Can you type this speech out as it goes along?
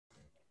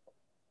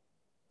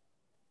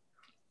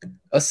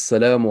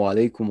Assalamu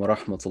alaikum wa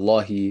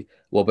rahmatullahi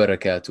wa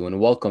barakatuh, and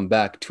welcome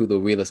back to the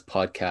realest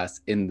podcast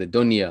in the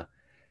dunya,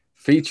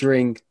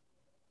 featuring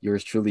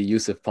yours truly,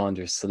 Yusuf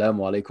Ponder.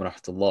 Assalamu alaikum wa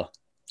rahmatullah.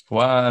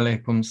 Wa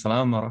alaikum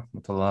salam wa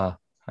rahmatullah.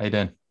 How you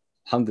doing?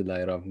 Alhamdulillah,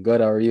 ya Rab. Good,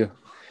 how are you?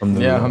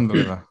 Yeah, Alhamdulillah.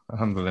 alhamdulillah.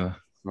 Alhamdulillah.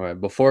 All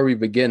right, before we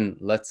begin,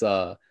 let's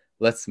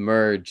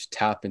merge,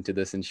 tap into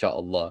this,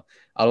 inshallah.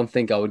 I don't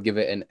think I would give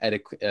it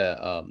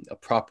a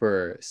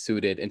proper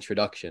suited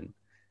introduction.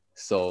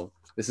 So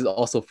this is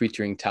also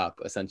featuring tap,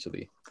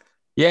 essentially.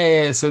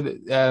 Yeah. So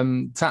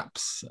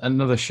Tap's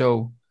another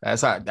show.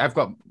 I've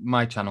got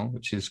my channel,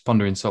 which is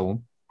Pondering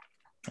Soul,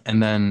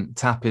 and then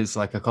Tap is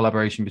like a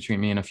collaboration between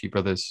me and a few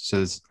brothers. So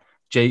there's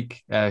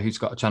Jake, who's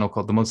got a channel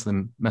called The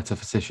Muslim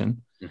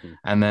Metaphysician, Mhm.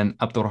 and then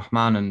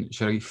Abdurrahman and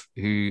Sharif,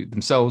 who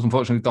themselves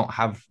unfortunately don't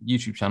have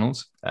YouTube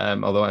channels,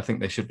 although I think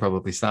they should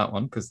probably start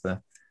one because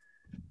they're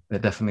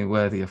definitely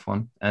worthy of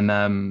one.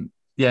 And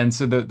yeah, and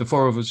so the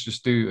four of us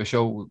just do a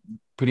show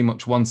pretty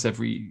much once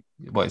every,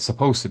 well, it's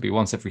supposed to be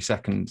once every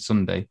second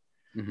Sunday.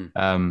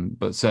 Mhm.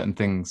 But certain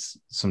things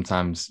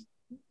sometimes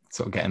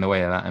sort of get in the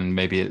way of that, and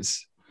maybe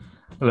it's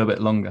a little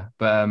bit longer.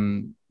 But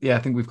yeah, I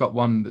think we've got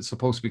one that's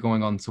supposed to be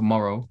going on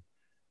tomorrow,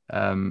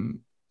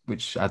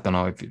 which I don't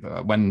know if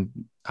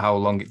how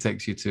long it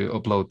takes you to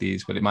upload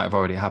these, but it might have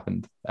already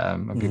happened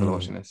when people are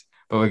watching this.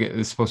 But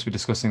we're supposed to be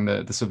discussing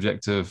the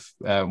subject of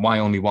why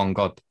only one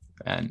God,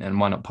 and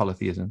why not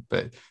polytheism.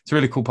 But it's a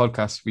really cool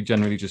podcast. We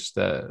generally just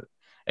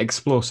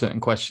explore certain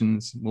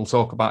questions. We'll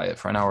talk about it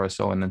for an hour or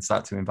so, and then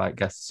start to invite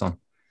guests on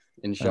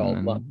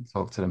Inshallah. and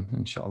talk to them,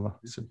 inshallah.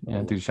 So yeah,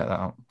 Inshallah. do check that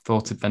out.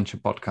 Thought Adventure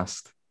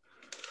Podcast.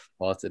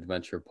 Lost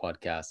Adventure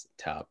Podcast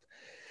Tap.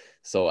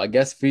 So I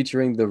guess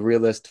featuring the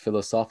realist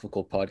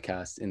philosophical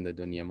podcast in the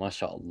dunya,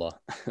 mashallah.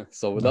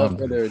 So without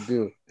further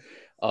ado,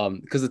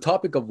 because the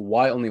topic of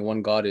why only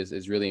one God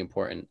is really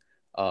important,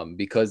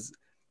 because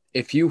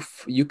if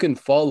you can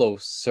follow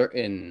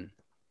certain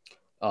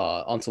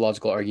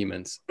ontological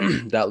arguments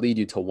that lead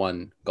you to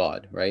one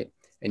God, right?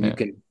 And you Yeah.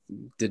 can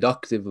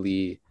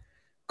deductively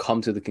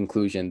come to the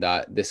conclusion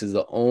that this is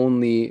the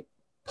only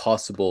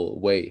possible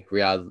way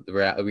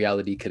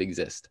reality could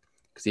exist.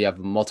 Because you have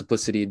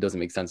multiplicity, it doesn't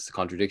make sense, it's a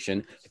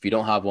contradiction. If you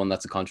don't have one,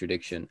 that's a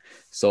contradiction.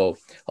 So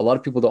a lot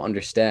of people don't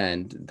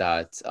understand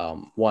that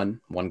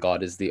one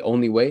God is the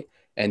only way,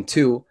 and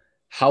two,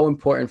 how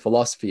important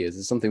philosophy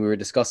is something we were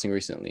discussing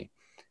recently.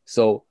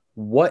 So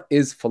what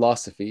is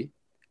philosophy?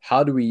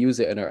 How do we use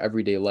it in our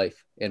everyday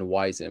life, and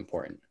why is it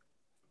important?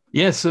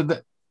 Yeah, so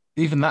that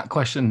even that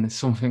question is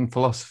something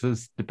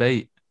philosophers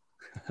debate,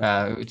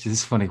 which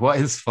is funny. What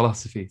is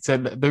philosophy? So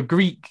the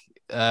Greek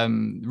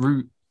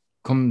root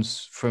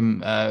comes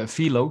from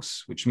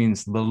philos, which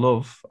means the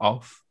love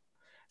of,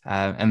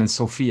 and then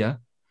Sophia,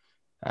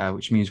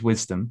 which means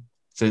wisdom.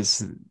 So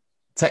it's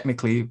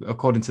technically,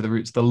 according to the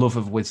roots, the love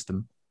of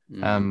wisdom,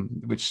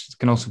 Mm-hmm. which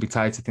can also be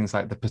tied to things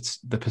like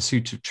the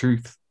pursuit of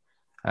truth,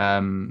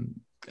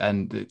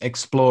 and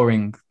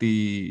exploring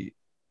the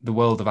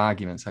world of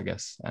arguments, I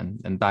guess,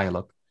 and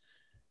dialogue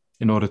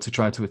in order to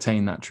try to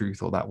attain that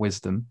truth or that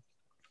wisdom.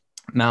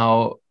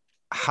 Now,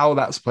 how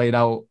that's played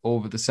out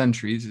over the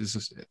centuries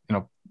is,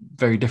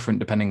 very different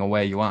depending on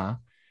where you are,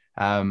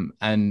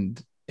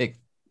 and it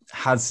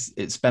has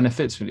its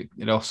benefits, but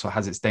it also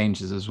has its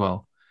dangers as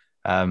well.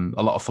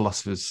 A lot of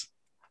philosophers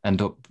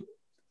end up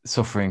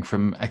suffering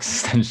from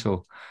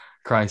existential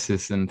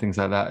crisis and things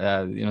like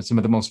that. Some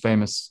of the most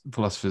famous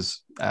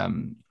philosophers,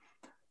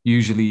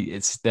 usually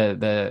it's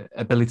their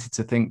ability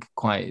to think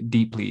quite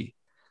deeply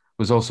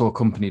was also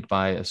accompanied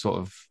by a sort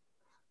of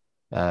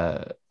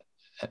uh,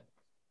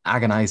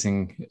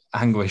 agonizing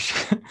anguish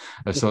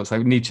of sorts.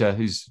 Like Nietzsche,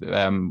 who's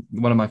one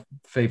of my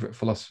favorite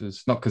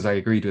philosophers, not because I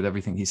agreed with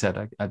everything he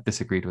said, I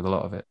disagreed with a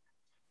lot of it.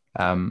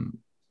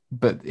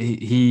 But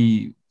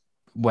he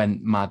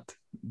went mad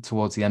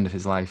towards the end of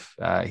his life.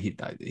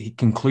 He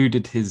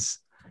concluded his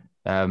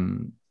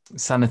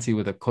sanity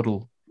with a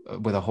cuddle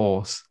with a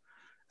horse,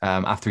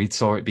 after he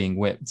saw it being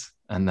whipped,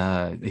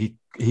 and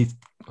he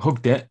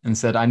hugged it and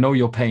said, "I know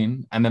your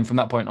pain." And then from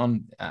that point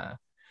on,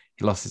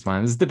 he lost his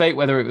mind. There's a debate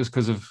whether it was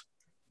because of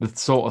the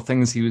sort of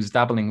things he was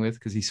dabbling with,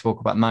 because he spoke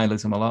about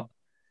nihilism a lot,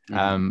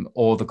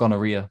 or the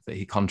gonorrhea that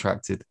he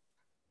contracted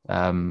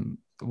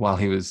while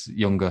he was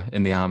younger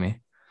in the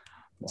army.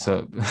 Wow.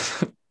 So,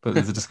 but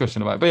there's a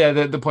discussion about it. But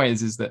yeah, the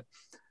point is that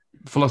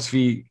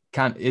philosophy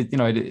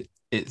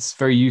it's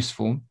very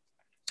useful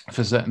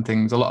for certain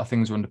things. A lot of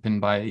things are underpinned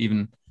by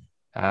even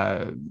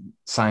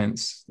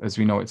science as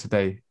we know it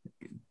today,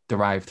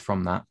 derived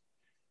from that.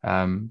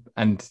 And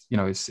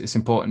it's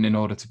important in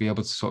order to be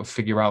able to sort of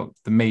figure out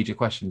the major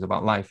questions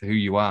about life: who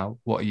you are,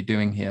 what are you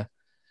doing here.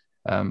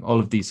 All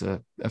of these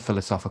are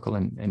philosophical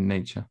in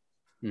nature.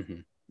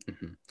 Mm-hmm.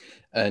 Mm-hmm.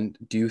 And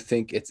do you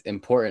think it's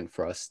important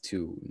for us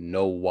to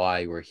know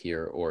why we're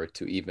here, or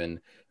to even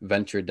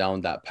venture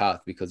down that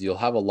path? Because you'll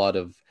have a lot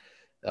of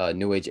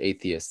new age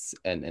atheists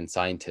and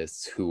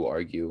scientists who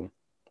argue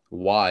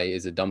why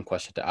is a dumb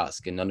question to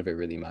ask and none of it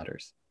really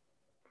matters.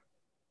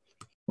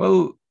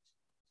 Well,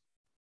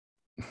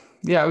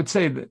 Yeah, I would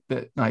say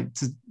that like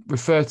to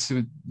refer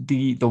to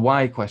the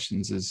why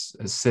questions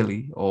as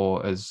silly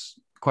or as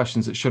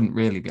questions that shouldn't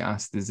really be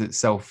asked is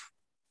itself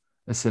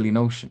a silly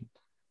notion.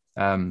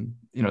 You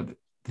know,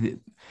 the,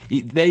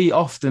 they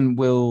often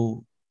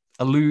will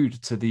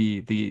allude to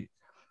the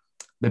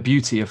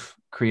beauty of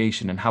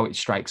creation and how it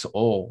strikes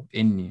awe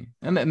in you,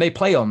 and they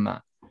play on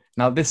that.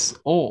 Now, this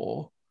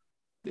awe,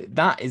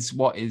 that is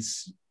what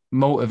is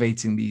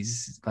motivating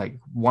these like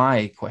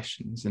why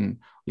questions, and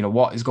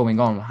what is going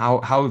on,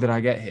 how did I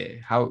get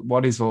here,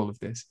 what is all of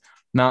this.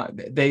 Now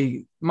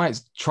they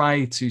might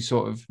try to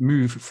sort of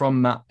move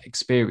from that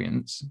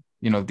experience,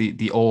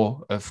 the awe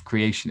of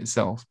creation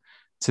itself,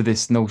 to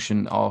this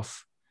notion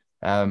of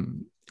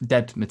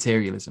dead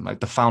materialism, like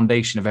the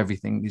foundation of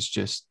everything is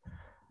just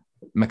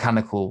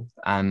mechanical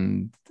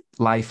and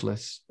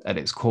lifeless at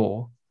its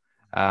core,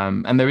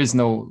 and there is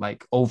no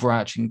like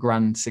overarching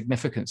grand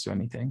significance to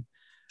anything.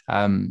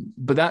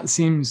 But that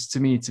seems to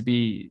me to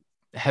be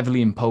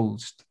heavily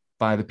imposed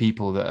by the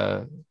people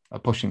that are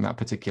pushing that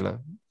particular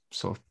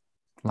sort of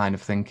line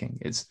of thinking.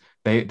 It's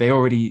they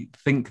already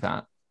think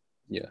that,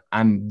 Yeah.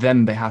 and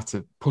then they have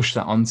to push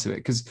that onto it,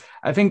 because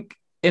I think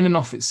in and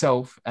of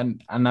itself,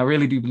 and I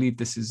really do believe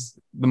this is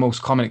the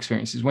most common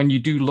experience, is when you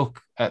do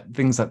look at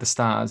things like the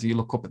stars, you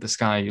look up at the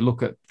sky, you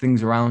look at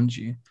things around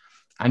you,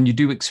 and you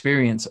do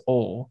experience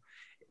awe.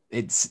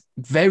 It's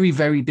very,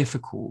 very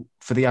difficult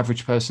for the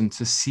average person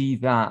to see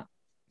that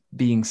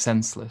being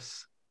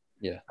senseless.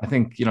 Yeah. I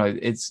think,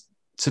 it's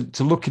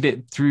to look at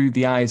it through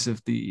the eyes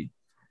of the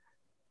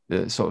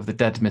sort of the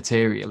dead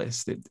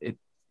materialist. It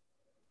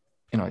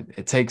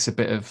takes a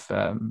bit of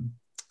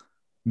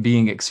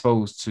being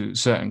exposed to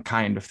certain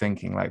kind of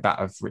thinking like that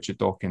of Richard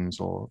Dawkins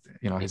or,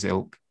 his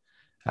ilk.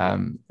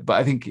 But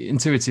I think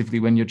intuitively,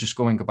 when you're just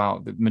going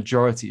about, the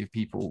majority of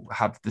people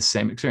have the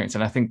same experience.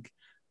 And I think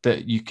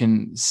that you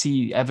can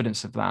see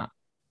evidence of that,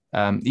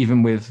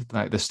 even with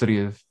like the study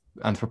of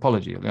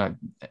anthropology. Like,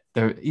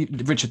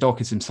 Richard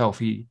Dawkins himself,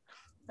 he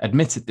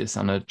admitted this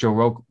on a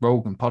Joe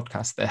Rogan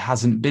podcast. There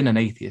hasn't been an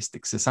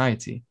atheistic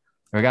society,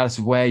 regardless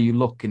of where you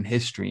look in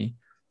history,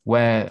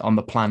 where on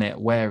the planet,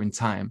 where in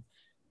time.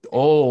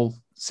 All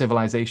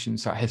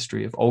civilizations throughout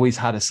history have always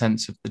had a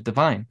sense of the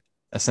divine,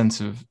 a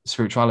sense of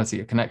spirituality,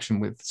 a connection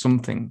with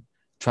something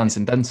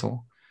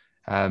transcendental.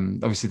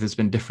 Obviously, there's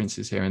been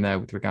differences here and there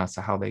with regards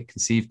to how they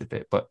conceived of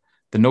it, but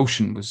the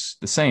notion was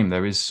the same.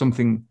 There is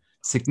something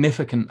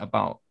significant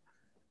about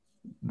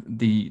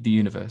the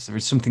universe. There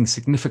is something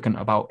significant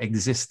about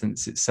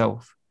existence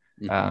itself,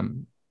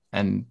 and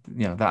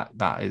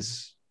that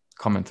is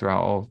common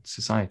throughout all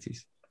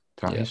societies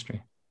throughout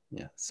history.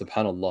 Yeah,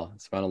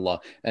 subhanallah.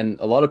 And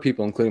a lot of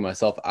people, including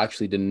myself,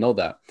 actually didn't know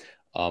that.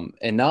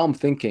 And now I'm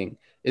thinking,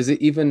 is it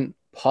even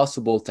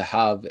possible to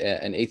have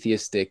an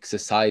atheistic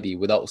society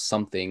without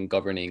something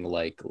governing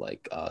like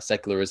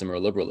secularism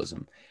or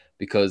liberalism?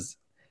 Because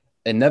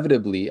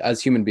inevitably,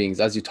 as human beings,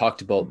 as you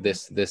talked about,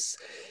 this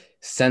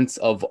sense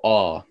of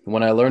awe,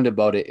 when I learned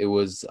about it, it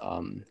was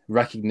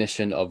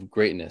recognition of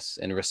greatness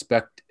and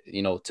respect,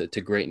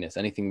 to greatness,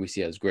 anything we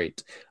see as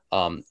great,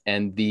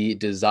 and the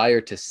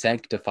desire to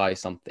sanctify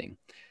something.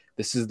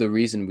 This is the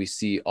reason we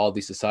see all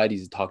these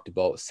societies talked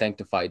about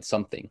sanctified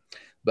something.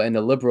 But in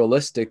a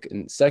liberalistic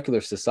and secular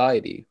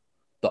society,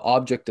 the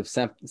object of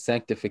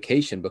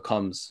sanctification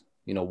becomes,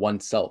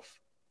 oneself.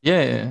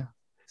 Yeah.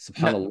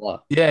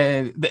 Subhanallah.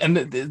 Yeah. And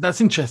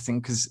that's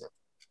interesting, because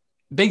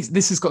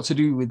this has got to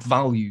do with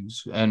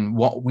values and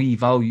what we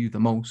value the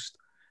most.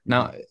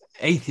 Now,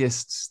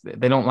 atheists,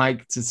 they don't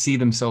like to see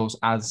themselves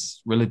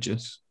as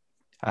religious.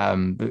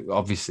 But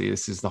obviously,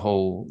 this is the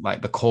whole,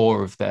 like the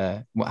core of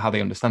how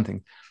they understand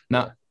things.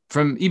 Now,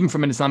 from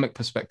an Islamic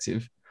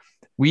perspective,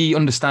 we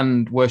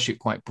understand worship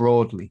quite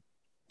broadly.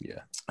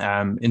 Yeah.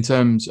 In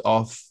terms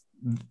of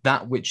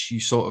that which you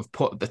sort of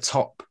put at the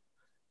top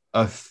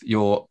of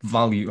your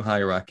value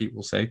hierarchy,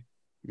 we'll say,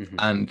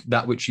 and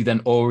that which you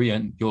then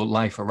orient your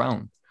life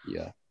around.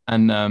 Yeah.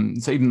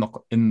 And so even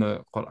in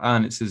the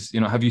Quran, it says,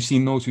 have you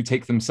seen those who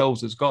take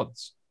themselves as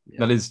gods? Yeah.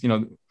 That is,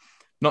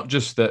 not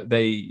just that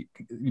they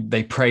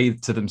pray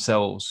to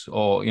themselves,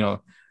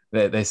 or,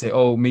 they say,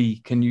 oh, me,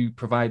 can you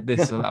provide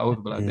this or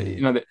that?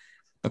 But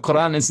the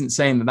Quran isn't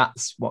saying that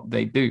that's what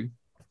they do.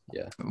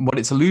 Yeah. What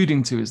it's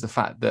alluding to is the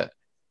fact that,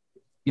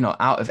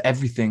 out of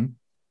everything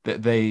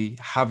that they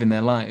have in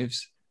their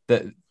lives,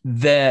 that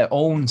their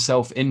own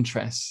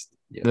self-interest,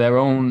 their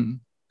own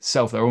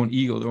self, their own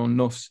ego, their own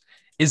nafs,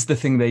 is the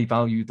thing they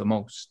value the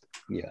most.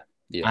 Yeah.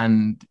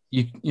 And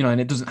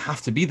and it doesn't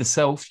have to be the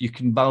self. You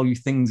can value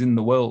things in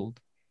the world.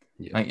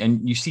 Yeah.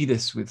 And you see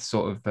this with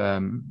sort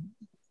of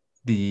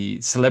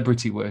the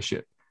celebrity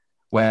worship,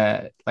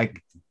 where,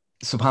 like,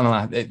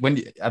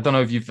 subhanallah, I don't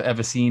know if you've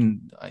ever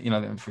seen,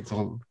 for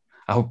example,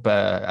 I hope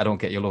I don't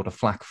get you a load of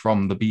flack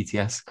from the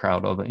BTS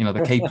crowd or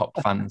the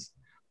K-pop fans,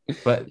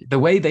 but the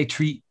way they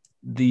treat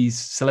these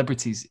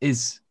celebrities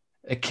is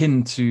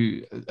akin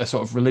to a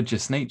sort of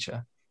religious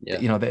nature.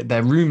 Yeah.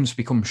 Their rooms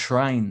become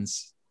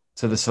shrines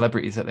to the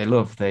celebrities that they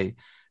love. They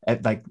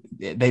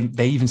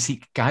even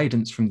seek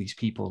guidance from these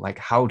people. Like,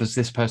 how does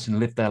this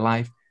person live their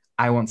life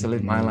I want to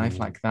live my life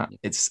like that.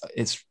 It's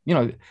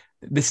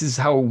this is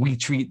how we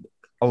treat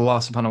Allah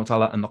subhanahu wa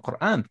ta'ala in the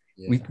Quran.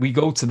 Yeah. We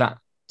go to that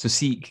to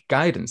seek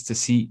guidance, to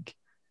seek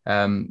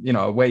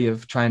a way of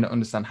trying to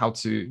understand how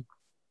to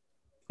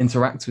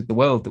interact with the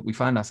world that we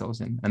find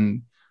ourselves in.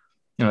 And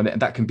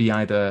that can be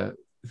either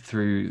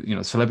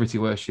through celebrity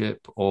worship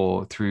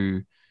or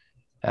through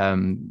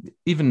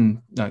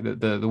even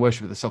the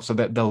worship of the self, so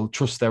that they'll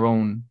trust their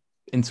own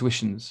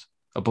intuitions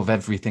above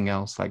everything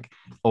else. Like,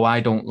 oh,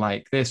 I don't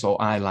like this,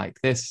 or I like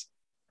this.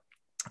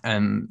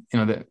 And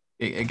that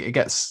it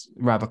gets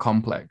rather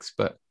complex,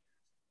 but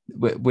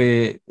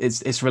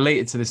it's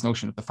related to this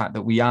notion of the fact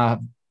that we are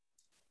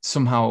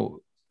somehow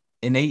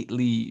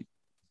innately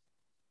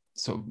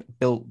sort of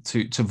built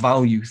to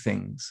value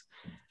things,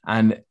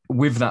 and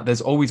with that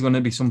there's always going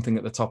to be something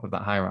at the top of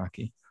that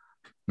hierarchy.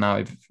 Now,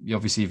 if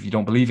you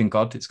don't believe in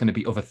God, it's going to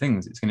be other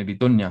things. It's going to be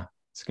dunya.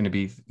 It's going to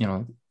be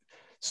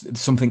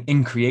something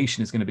in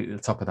creation is going to be at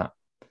the top of that.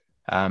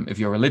 If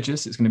you're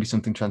religious, it's going to be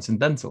something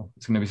transcendental.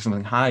 It's going to be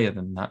something higher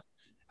than that.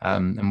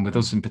 And with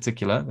us in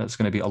particular, that's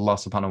going to be Allah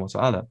subhanahu wa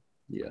ta'ala.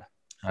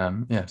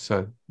 Yeah.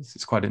 So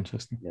it's quite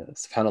interesting. Yeah,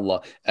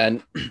 subhanallah.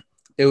 And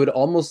it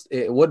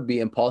would be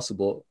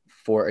impossible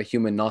for a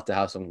human not to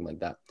have something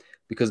like that,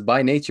 because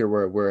by nature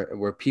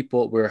we're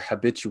people, we're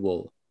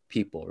habitual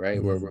people, right?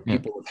 Mm-hmm. We're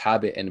people with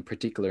habit and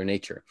particular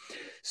nature.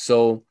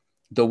 So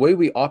the way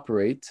we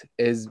operate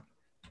is,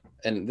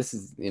 and this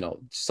is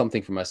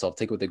something for myself,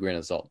 take it with a grain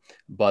of salt,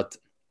 but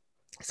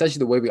essentially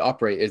the way we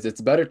operate is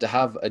it's better to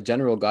have a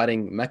general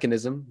guiding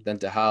mechanism than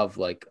to have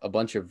like a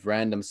bunch of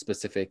random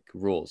specific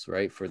rules,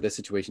 right? For this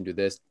situation, do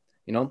this.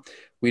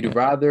 We'd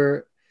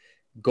rather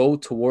go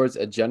towards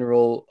a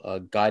general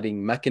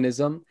guiding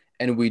mechanism,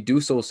 and we do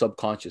so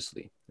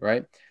subconsciously,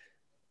 right?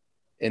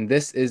 And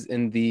this is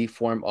in the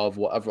form of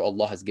whatever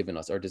Allah has given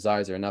us, our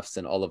desires, our nafs,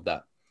 and all of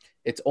that.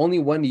 It's only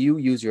when you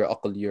use your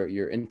aql,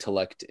 your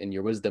intellect and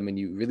your wisdom, and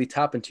you really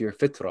tap into your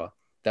fitrah,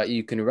 that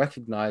you can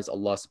recognize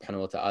Allah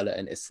subhanahu wa ta'ala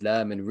and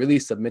Islam and really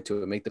submit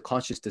to it, make the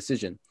conscious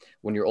decision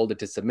when you're older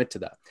to submit to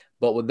that.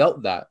 But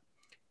without that,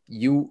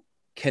 you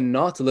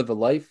cannot live a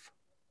life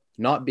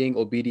not being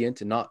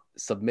obedient and not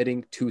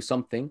submitting to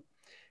something,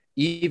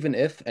 even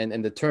if,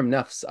 and the term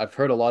nafs, I've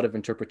heard a lot of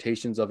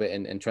interpretations of it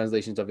and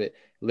translations of it,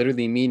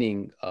 literally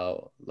meaning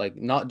like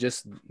not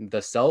just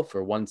the self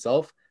or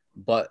oneself,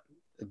 but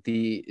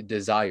the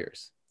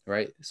desires,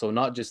 right? So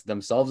not just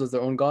themselves as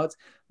their own gods,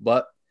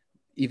 but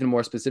even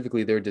more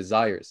specifically their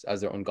desires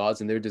as their own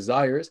gods, and their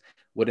desires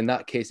would in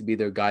that case be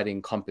their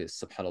guiding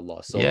compass,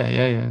 subhanallah. So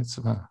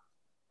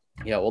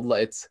yeah,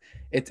 wallah, it's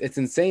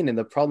insane. And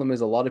the problem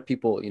is a lot of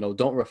people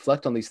don't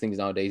reflect on these things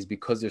nowadays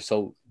because they're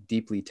so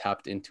deeply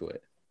tapped into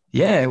it.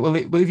 Well,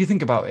 if you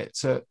think about it,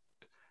 so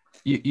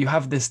you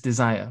have this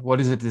desire. What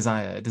is a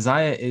desire? A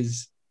desire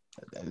is,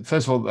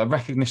 first of all, a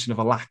recognition of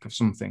a lack of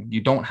something.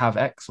 You don't have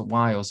X or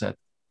Y or Z,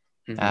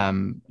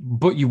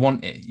 but you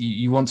want it.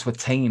 You want to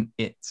attain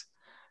it.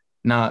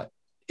 Now,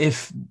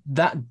 if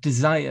that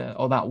desire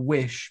or that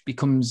wish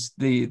becomes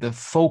the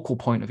focal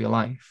point of your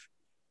life,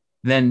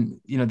 then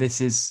this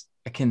is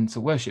akin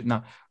to worship.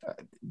 Now,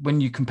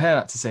 when you compare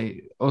that to,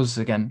 say, us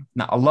again,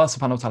 now Allah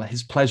subhanahu wa ta'ala,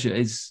 his pleasure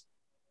is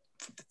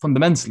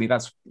fundamentally,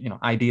 that's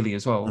ideally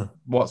as well,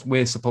 what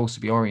we're supposed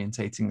to be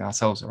orientating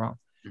ourselves around,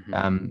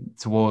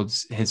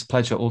 towards his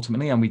pleasure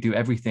ultimately, and we do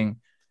everything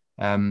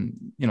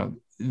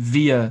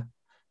via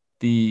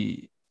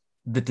the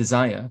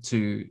desire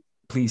to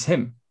please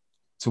him,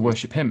 to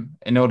worship him,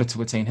 in order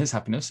to attain his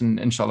happiness and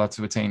inshallah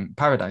to attain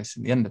paradise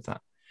at the end of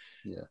that.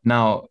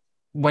 Now,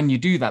 when you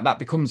do that, that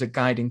becomes a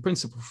guiding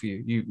principle for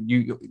you.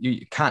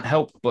 You can't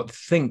help but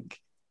think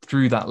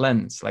through that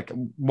lens, like,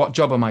 what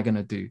job am I going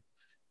to do?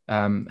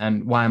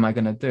 And why am I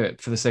going to do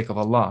it? For the sake of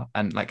Allah.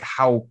 And like,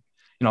 how,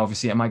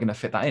 obviously, am I going to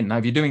fit that in? Now,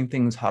 if you're doing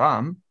things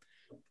haram,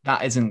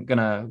 that isn't going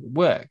to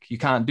work. You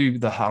can't do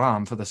the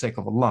haram for the sake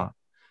of Allah.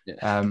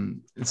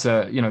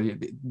 So,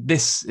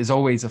 this is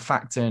always a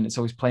factor, and it's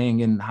always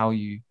playing in how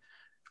you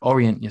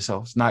orient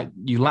yourselves. Now,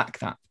 you lack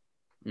that.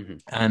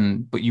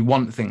 But you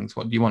want things.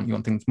 What do you want? You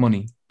want things: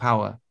 money,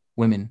 power,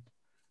 women,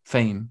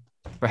 fame,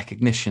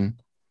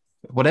 recognition,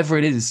 whatever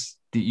it is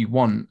that you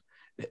want.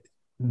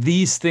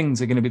 These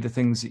things are going to be the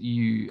things that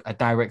you are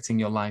directing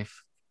your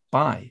life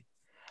by,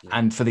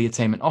 and for the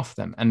attainment of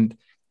them. And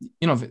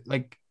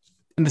like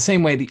in the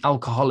same way, the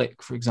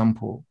alcoholic, for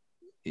example,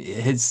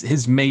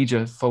 his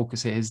major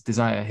focus here, his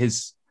desire,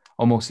 his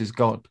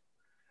God,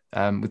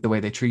 with the way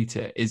they treat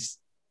it, is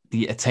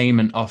the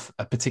attainment of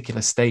a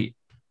particular state.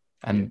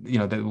 And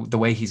the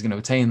way he's going to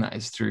attain that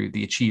is through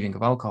the achieving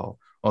of alcohol,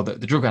 or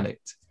the drug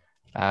addict.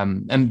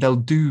 And they'll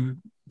do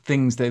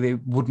things that they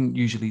wouldn't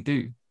usually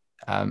do.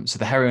 So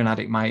the heroin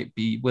addict might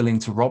be willing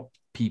to rob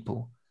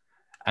people,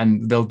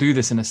 and they'll do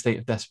this in a state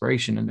of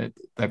desperation. And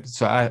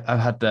so I've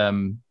had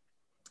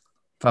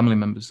family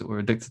members that were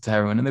addicted to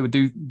heroin, and they would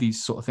do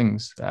these sort of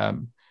things.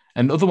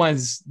 And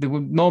otherwise, they were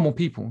normal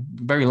people,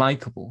 very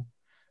likable.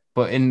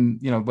 But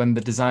when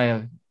the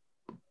desire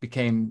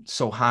became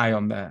so high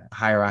on their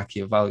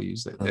hierarchy of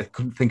values that they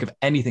couldn't think of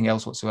anything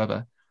else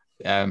whatsoever,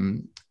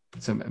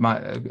 so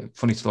my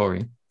funny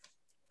story.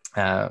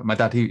 My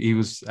dad, he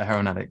was a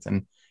heroin addict,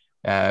 and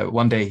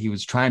one day he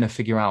was trying to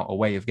figure out a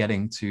way of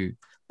getting to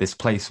this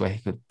place where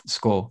he could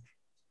score.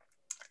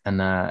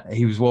 And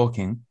he was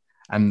walking,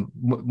 and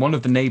one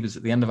of the neighbors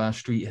at the end of our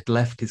street had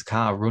left his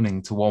car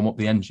running to warm up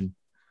the engine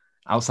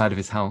outside of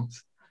his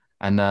house.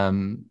 And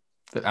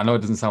I know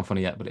it doesn't sound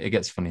funny yet, but it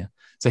gets funnier.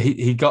 So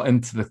he got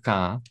into the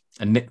car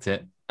and nicked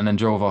it, and then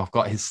drove off,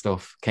 got his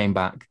stuff, came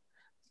back,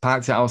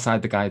 parked it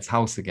outside the guy's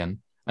house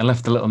again, and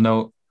left a little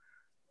note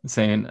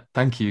saying,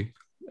 "Thank you.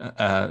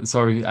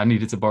 Sorry, I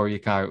needed to borrow your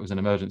car. It was an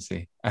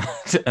emergency."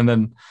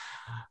 and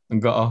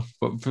got off.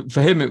 But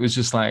for him, it was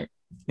just like,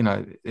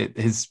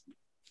 his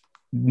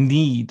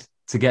need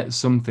to get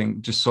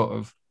something just sort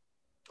of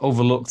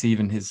overlooked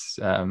even his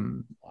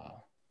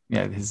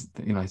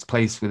his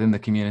place within the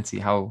community,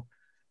 how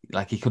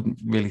like he couldn't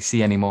really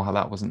see anymore how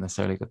that wasn't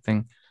necessarily a good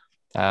thing.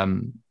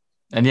 And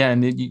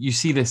you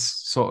see this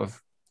sort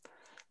of,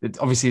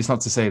 obviously it's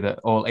not to say that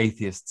all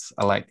atheists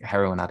are like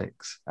heroin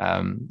addicts,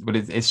 but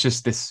it's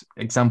just this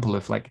example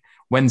of like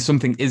when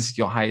something is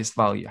your highest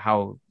value,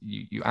 how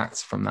you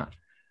act from that.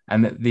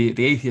 And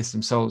the atheists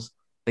themselves,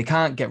 they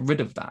can't get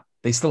rid of that.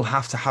 They still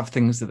have to have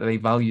things that they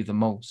value the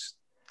most.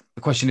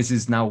 The question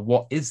is now,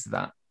 what is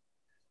that?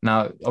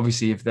 Now,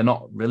 obviously, if they're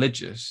not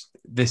religious,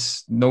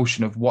 this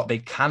notion of what they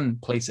can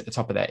place at the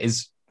top of there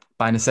is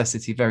by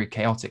necessity very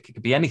chaotic. It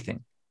could be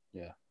anything.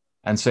 Yeah.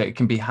 And so it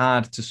can be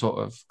hard to sort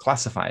of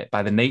classify it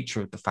by the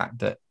nature of the fact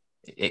that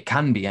it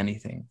can be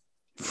anything,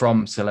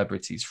 from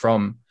celebrities,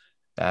 from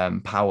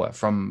power,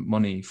 from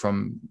money,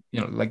 from,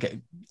 like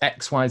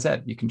X, Y,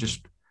 Z. You can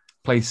just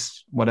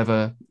place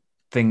whatever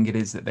thing it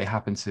is that they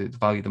happen to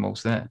value the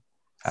most there.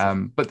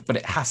 But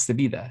it has to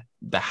be there.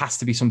 There has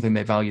to be something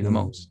they value the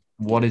most.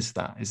 What is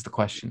that is the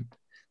question.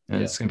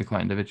 And it's going to be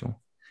quite individual.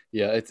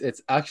 Yeah,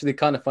 it's actually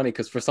kind of funny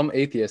because for some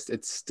atheists,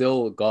 it's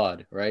still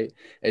God, right?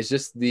 It's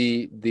just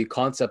the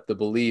concept, the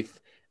belief,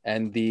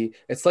 and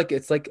it's like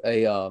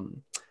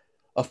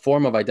a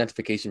form of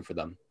identification for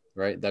them,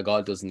 right? That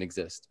God doesn't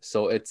exist.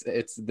 So it's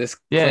this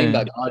claim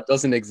that God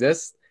doesn't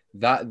exist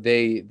that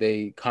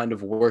they kind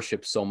of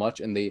worship so much,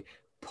 and they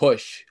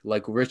push,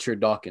 like Richard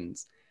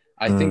Dawkins.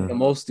 I think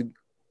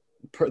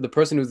the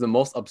person who's the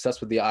most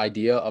obsessed with the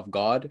idea of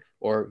God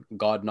or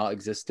God not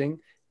existing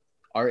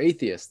are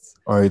atheists.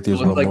 So it's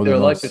like their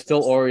life is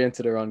still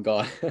oriented around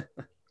God.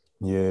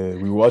 Yeah,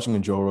 we were watching a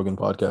Joe Rogan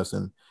podcast,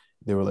 and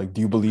they were like,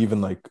 "Do you believe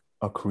in like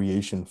a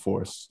creation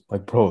force?"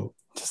 Like, bro,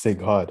 just say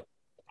God.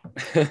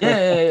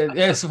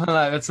 Yeah, something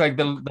like that. It's like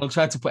they'll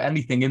try to put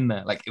anything in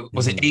there. Like,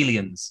 was it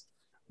aliens?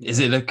 Is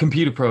it a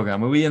computer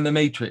program? Are we in the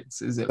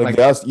Matrix? Is it like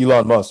they asked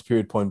Elon Musk,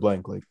 period, point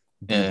blank, like,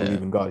 do you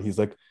believe in God? He's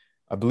like,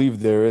 I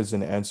believe there is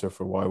an answer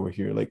for why we're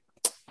here. Like,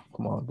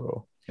 come on,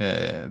 bro.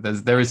 Yeah,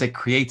 there is a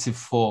creative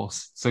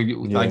force. So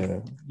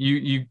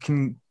you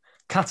can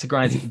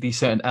categorize it with these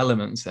certain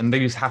elements, and they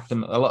just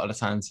happen a lot of the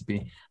time to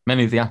be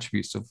many of the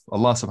attributes of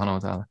Allah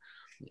subhanahu wa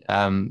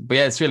ta'ala. But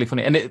yeah, it's really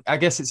funny. And I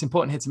guess it's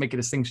important here to make a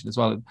distinction as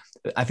well.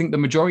 I think the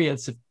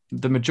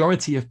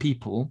majority of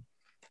people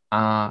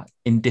are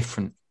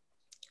indifferent.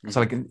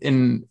 So like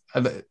in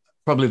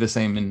probably the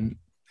same in,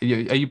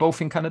 are you both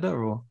in Canada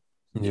or?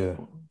 Yeah.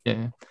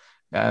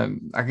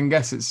 I can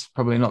guess it's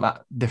probably not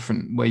that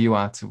different where you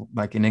are to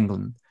like in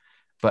England,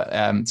 but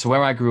so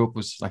where I grew up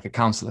was like a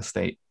council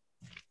estate,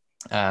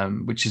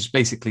 which is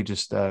basically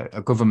just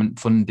a government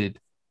funded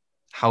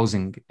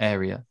housing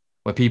area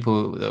where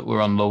people that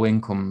were on low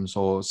incomes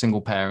or single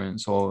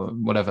parents or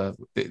whatever,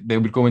 they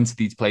would go into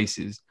these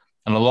places,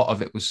 and a lot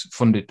of it was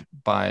funded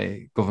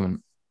by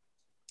government.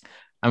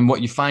 And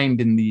what you find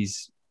in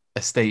these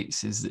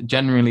estates is that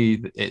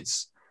generally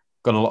it's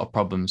got a lot of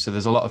problems. So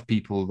there's a lot of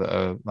people that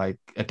are like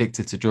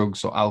addicted to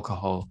drugs or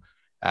alcohol.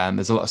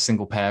 There's a lot of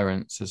single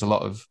parents. There's a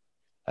lot of,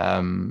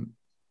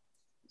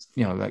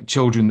 like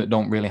children that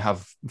don't really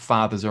have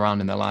fathers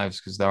around in their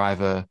lives because they're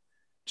either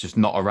just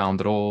not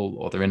around at all,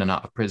 or they're in and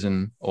out of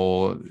prison,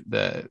 or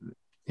they're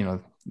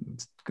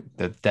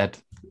dead,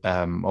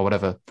 or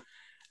whatever.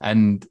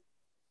 And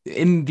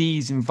in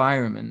these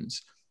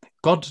environments,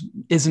 God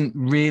isn't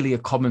really a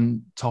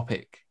common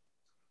topic.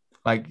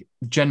 Like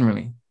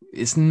generally,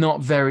 it's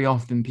not very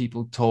often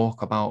people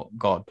talk about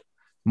God.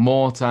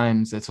 More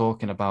times they're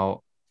talking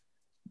about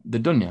the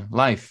dunya,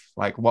 life,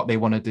 like what they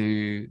want to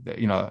do,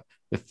 the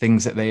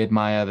things that they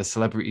admire, the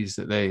celebrities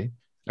that they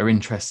are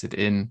interested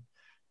in.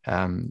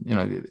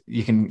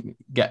 You can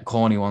get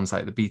corny ones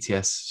like the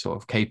BTS sort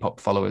of K-pop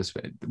followers,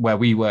 but where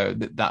we were,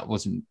 that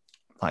wasn't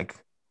like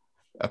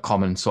a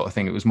common sort of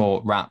thing. It was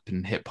more rap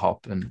and hip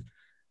hop, and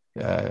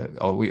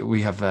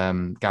we have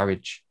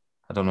garage.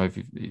 I don't know if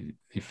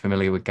you're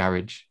familiar with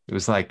garage. It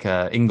was like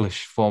an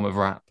English form of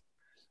rap,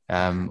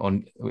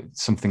 on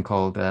something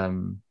called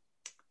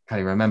can't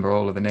even remember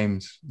all of the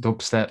names.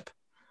 Dubstep.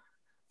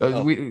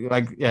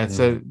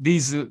 So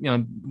these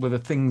were the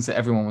things that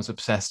everyone was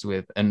obsessed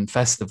with, and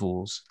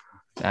festivals,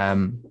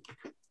 and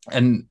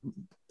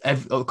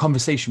a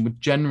conversation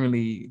would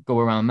generally go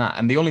around that.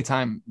 And the only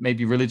time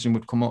maybe religion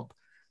would come up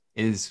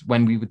is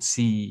when we would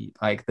see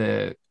like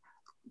the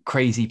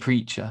crazy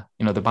preacher,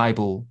 the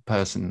Bible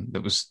person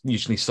that was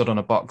usually stood on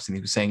a box and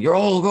he was saying, "You're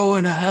all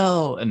going to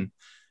hell." And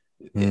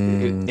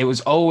it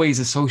was always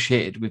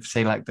associated with,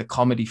 say, like the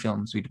comedy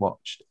films we'd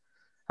watched.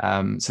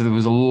 So there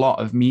was a lot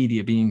of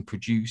media being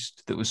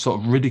produced that was sort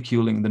of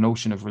ridiculing the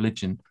notion of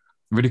religion,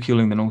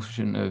 ridiculing the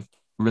notion of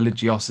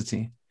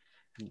religiosity.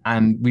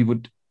 And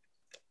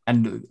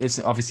it's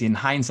obviously in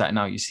hindsight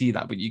now you see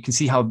that, but you can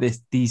see how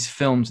these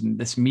films and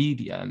this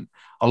media, and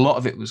a lot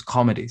of it was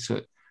comedy.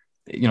 So,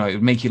 it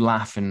would make you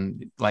laugh.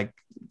 And like,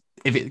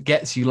 if it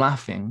gets you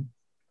laughing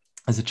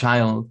as a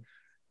child,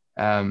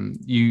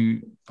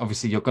 you're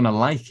going to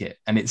like it,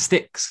 and it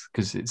sticks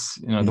because it's,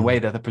 the way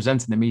that they're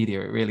presenting the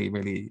media, it really,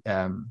 really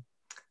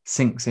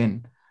sinks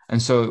in.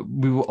 And so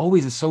we were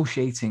always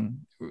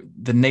associating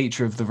the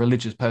nature of the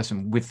religious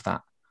person with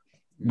that,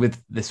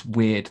 with this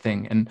weird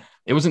thing. And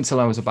it wasn't until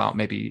I was about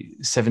maybe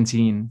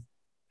 17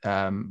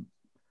 when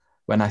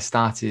I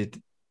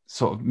started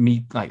sort of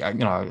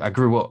I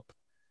grew up.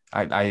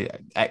 I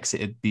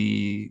exited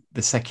the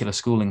secular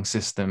schooling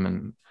system,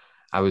 and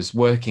I was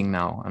working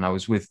now, and I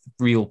was with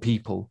real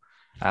people.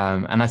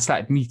 And I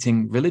started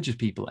meeting religious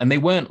people, and they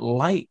weren't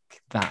like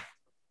that.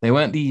 They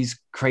weren't these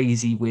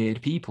crazy,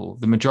 weird people.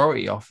 The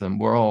majority of them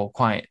were all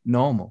quite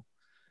normal.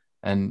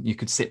 And you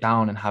could sit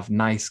down and have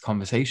nice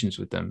conversations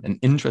with them, and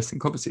interesting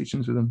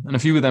conversations with them. And a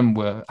few of them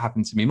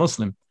happened to be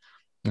Muslim.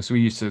 And so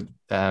we used to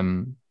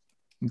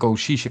go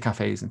shisha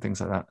cafes and things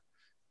like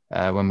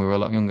that when we were a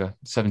lot younger,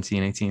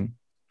 17, 18.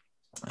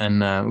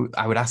 And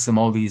I would ask them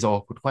all these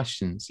awkward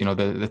questions,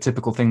 the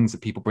typical things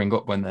that people bring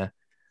up when they're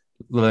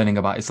learning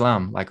about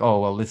Islam, like, oh,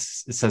 well, it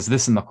says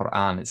this in the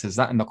Quran, it says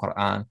that in the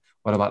Quran.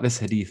 What about this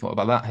hadith? What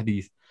about that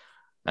hadith?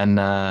 And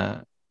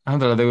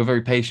alhamdulillah, they were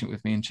very patient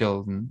with me and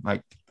chilled. And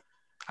like,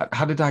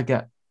 how did I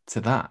get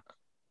to that?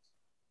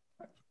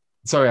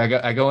 Sorry,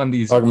 I go on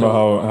these talking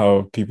about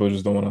how people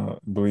just don't want to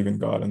believe in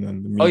God, and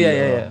then the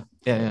media.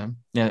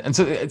 Yeah. And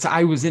so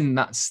I was in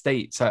that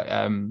state. So,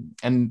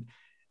 and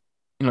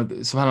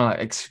subhanAllah,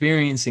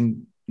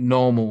 experiencing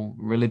normal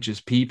religious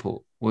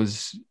people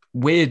was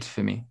weird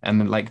for me,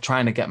 and then like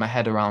trying to get my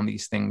head around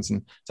these things.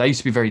 And so I used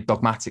to be very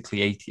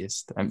dogmatically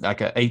atheist, and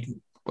like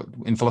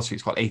in philosophy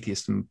it's called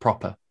atheism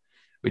proper,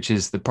 which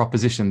is the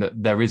proposition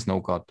that there is no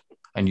God,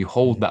 and you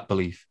hold that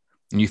belief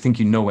and you think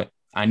you know it.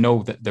 I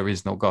know that there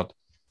is no God,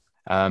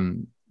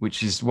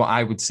 which is what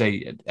I would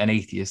say an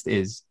atheist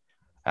is.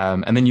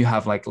 And then you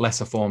have like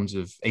lesser forms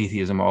of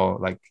atheism, or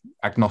like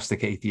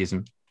agnostic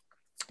atheism,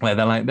 where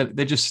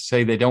they just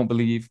say they don't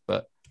believe,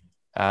 but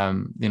they're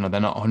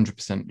not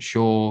 100%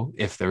 sure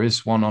if there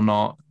is one or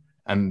not.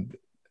 And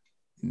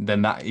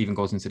then that even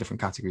goes into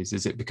different categories.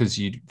 Is it because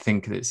you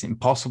think that it's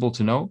impossible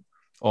to know,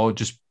 or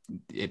just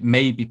it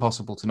may be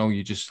possible to know,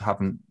 you just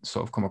haven't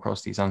sort of come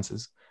across these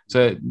answers?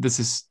 So this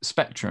is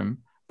spectrum,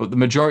 but the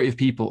majority of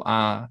people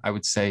are, I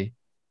would say,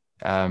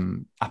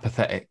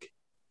 apathetic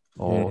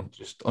or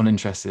just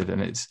uninterested.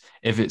 And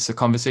if it's a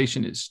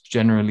conversation, it's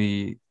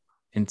generally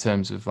in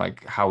terms of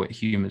like how it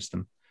humors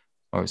them,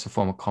 or it's a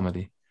form of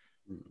comedy.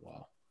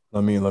 Wow.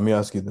 Let me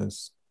ask you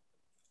this.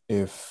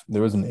 If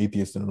there was an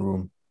atheist in a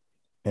room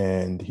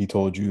and he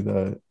told you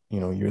that,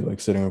 you're like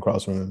sitting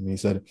across from him, and he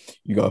said,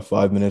 you got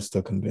 5 minutes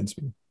to convince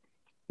me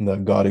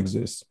that God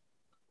exists,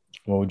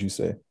 what would you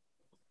say?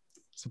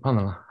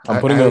 SubhanAllah. I'm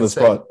putting you on the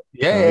spot.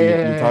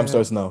 Your time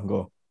starts now.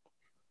 Go.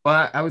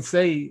 Well, I would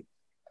say,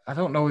 I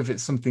don't know if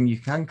it's something you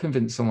can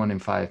convince someone in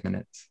 5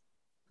 minutes.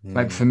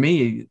 Like for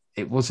me,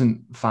 it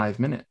wasn't 5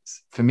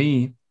 minutes. For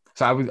me,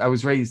 so I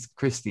was raised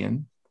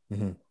Christian,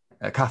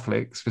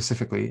 Catholic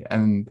specifically,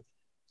 and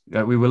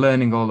we were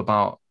learning all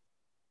about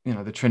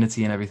the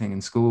Trinity and everything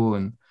in school,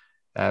 and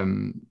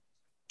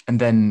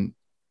then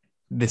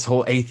this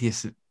whole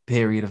atheist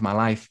period of my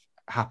life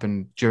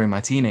happened during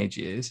my teenage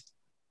years,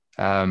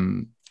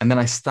 and then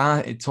I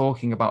started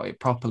talking about it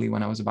properly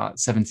when I was about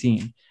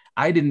 17.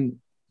 I didn't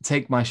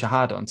take my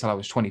Shahada until I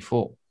was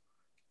 24.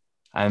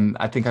 And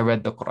I think I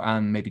read the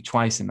Quran maybe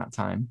twice in that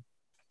time.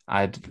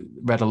 I'd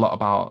read a lot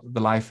about the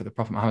life of the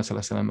Prophet Muhammad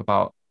ﷺ,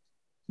 about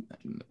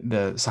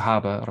the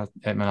Sahaba,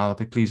 may Allah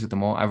be pleased with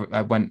them all.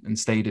 I went and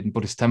stayed in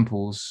Buddhist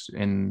temples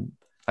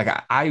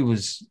I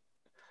was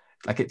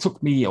like, it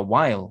took me a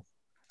while.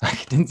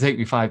 Like, it didn't take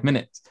me 5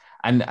 minutes.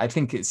 And I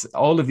think it's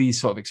all of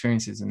these sort of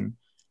experiences, and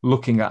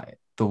looking at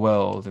the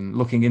world and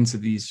looking into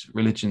these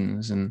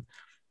religions and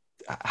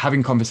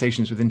having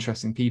conversations with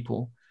interesting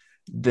people,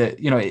 that,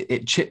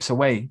 it chips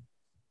away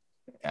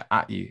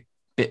at you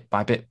bit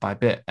by bit by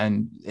bit,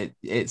 and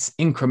it's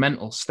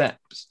incremental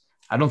steps.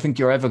 I don't think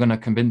you're ever going to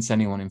convince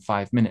anyone in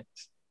 5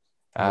 minutes.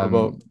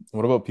 What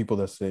about people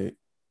that say,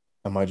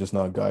 am I just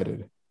not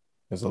guided?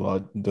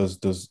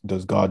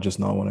 Does God just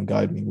not want to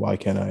guide me? Why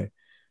can't I?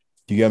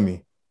 Do you get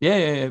me?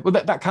 Yeah. Well,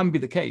 that can be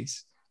the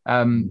case.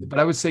 But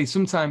I would say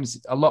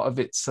sometimes a lot of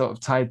it's sort of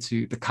tied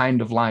to the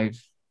kind of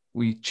life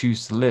we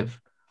choose to live.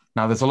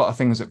 Now, there's a lot of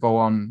things that go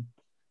on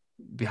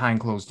behind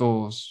closed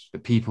doors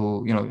that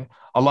people,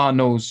 Allah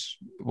knows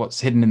what's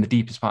hidden in the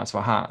deepest parts of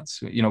our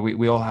hearts.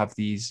 We all have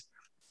these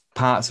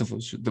parts of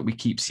us that we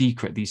keep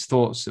secret, these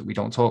thoughts that we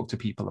don't talk to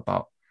people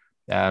about.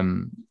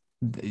 Um,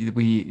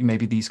 we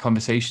maybe these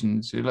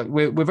conversations, like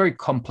we're very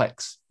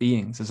complex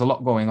beings. There's a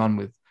lot going on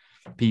with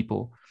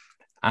people,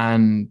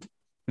 and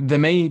there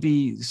may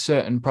be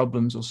certain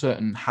problems or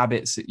certain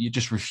habits that you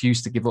just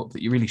refuse to give up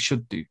that you really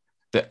should do,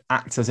 that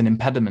act as an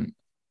impediment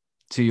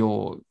to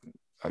your,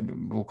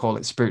 we'll call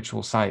it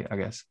spiritual sight, I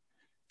guess.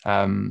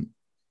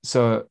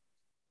 So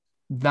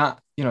that,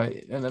 you know,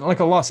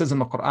 like Allah says in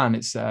the Quran,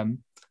 it's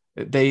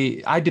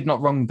I did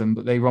not wrong them,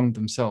 but they wronged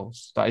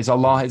themselves. That is,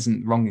 Allah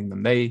isn't wronging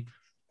them. They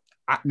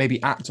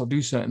maybe act or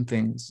do certain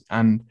things,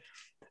 and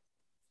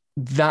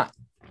that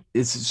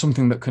is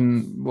something that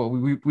can, what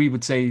we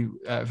would say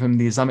from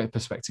the Islamic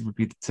perspective would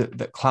be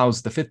that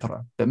clouds the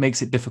fitrah, that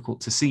makes it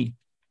difficult to see.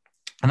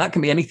 And that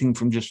can be anything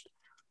from just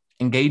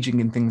engaging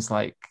in things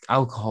like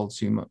alcohol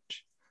too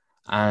much,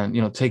 and,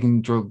 you know,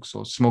 taking drugs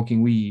or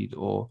smoking weed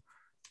or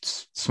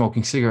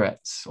smoking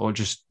cigarettes or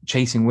just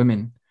chasing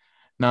women.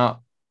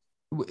 Now,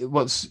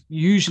 what's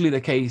usually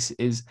the case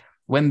is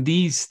when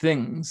these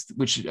things,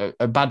 which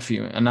are bad for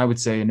you, and I would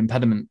say an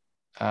impediment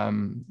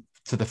to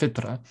the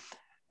fitrah,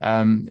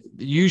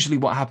 usually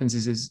what happens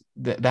is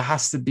that there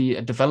has to be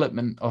a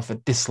development of a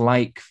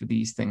dislike for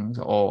these things,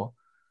 or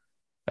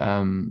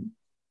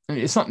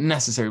it's not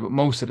necessary, but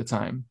most of the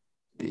time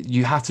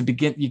you have to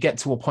you get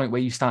to a point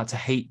where you start to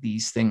hate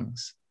these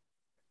things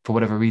for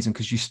whatever reason,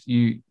 because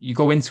you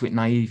go into it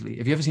naively.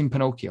 Have you ever seen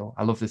Pinocchio?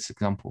 I love this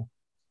example.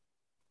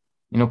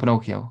 You know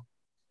Pinocchio?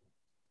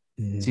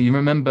 Mm-hmm. So you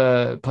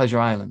remember Pleasure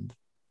Island?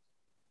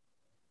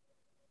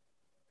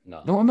 No.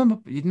 You don't remember?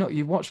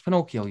 You watched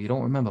Pinocchio, you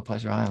don't remember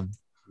Pleasure Island?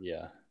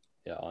 Yeah,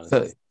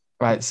 honestly.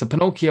 So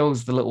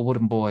Pinocchio's the little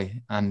wooden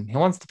boy, and he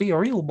wants to be a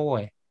real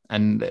boy.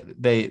 And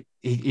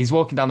he's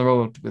walking down the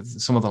road with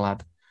some other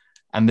lad,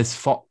 and this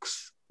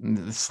fox,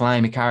 the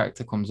slimy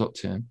character, comes up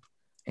to him.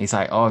 He's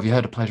like, "Oh, have you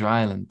heard of Pleasure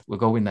Island? We're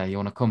going there. You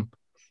want to come?"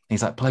 And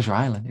he's like, "Pleasure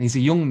Island?" And he's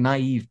a young,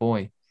 naive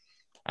boy,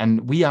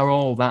 and we are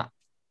all that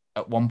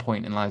at one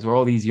point in lives. We're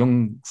all these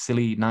young,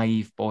 silly,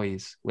 naive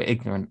boys. We're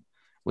ignorant.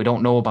 We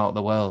don't know about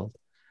the world,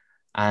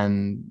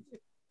 and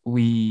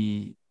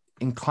we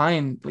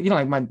incline, you know,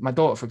 like my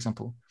daughter, for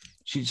example,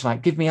 she's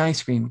like, give me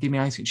ice cream.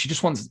 She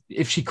just wants,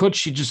 if she could,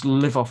 she'd just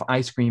live off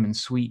ice cream and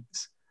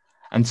sweets.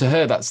 And to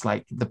her, that's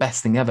like the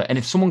best thing ever. And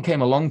if someone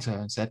came along to her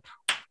and said,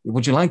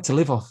 would you like to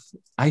live off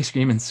ice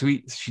cream and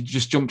sweets? She'd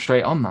just jump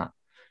straight on that.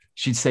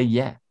 She'd say,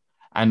 yeah.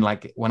 And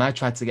like, when I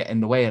tried to get in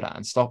the way of that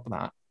and stop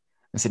that,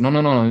 I said, no,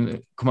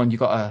 come on, you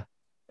got to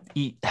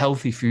eat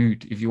healthy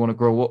food if you want to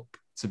grow up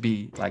to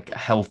be like a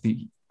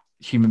healthy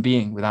human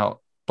being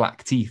without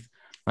black teeth.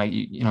 Like,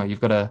 you know,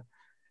 you've got to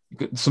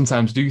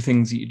sometimes do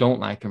things that you don't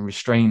like and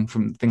restrain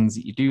from things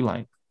that you do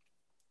like.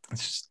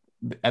 It's just,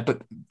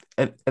 but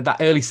at that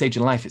early stage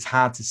in life, it's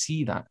hard to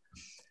see that.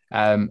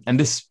 And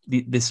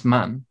this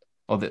man,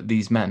 or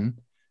these men,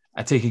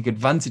 are taking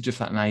advantage of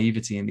that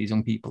naivety in these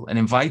young people and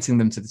inviting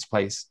them to this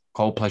place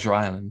called Pleasure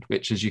Island,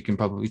 which, as you can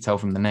probably tell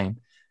from the name,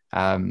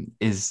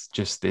 is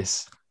just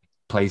this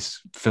place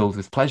filled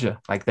with pleasure.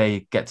 Like,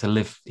 they get to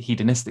live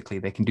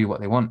hedonistically. They can do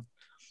what they want.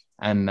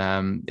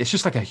 And it's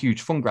just like a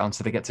huge fun ground.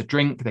 So they get to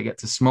drink, they get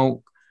to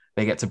smoke,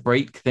 they get to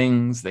break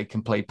things, they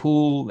can play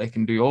pool, they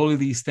can do all of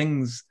these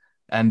things.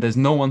 And there's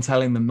no one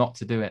telling them not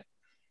to do it.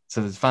 So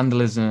there's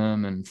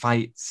vandalism and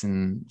fights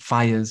and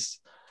fires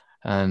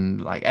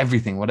and like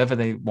everything, whatever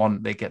they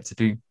want, they get to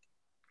do.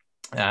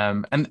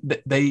 And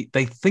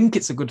they think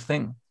it's a good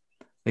thing.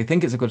 They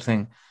think it's a good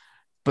thing.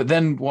 But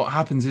then what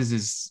happens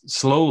is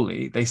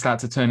slowly they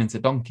start to turn into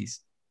donkeys.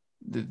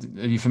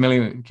 Are you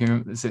familiar?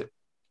 Is it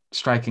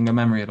striking a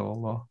memory at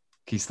all, or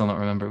can you still not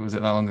remember? Was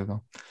it that long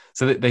ago?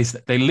 So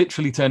they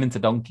literally turn into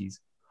donkeys,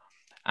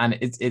 and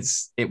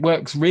it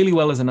works really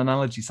well as an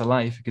analogy to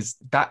life, because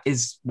that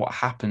is what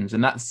happens,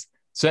 and that's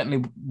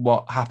certainly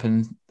what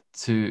happened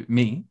to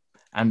me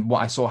and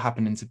what I saw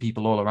happening to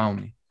people all around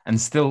me,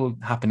 and still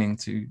happening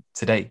to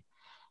today.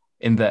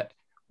 In that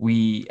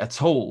we are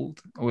told,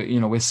 you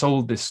know, we're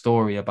sold this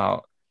story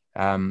about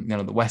you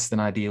know, the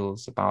Western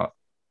ideals about,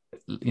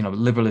 you know,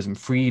 liberalism,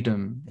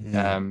 freedom,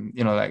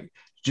 you know, like,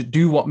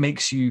 do what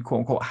makes you quote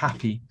unquote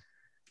happy.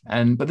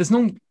 But there's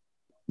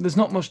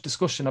not much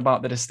discussion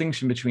about the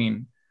distinction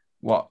between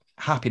what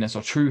happiness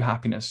or true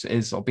happiness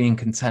is, or being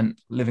content,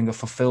 living a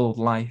fulfilled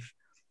life,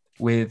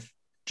 with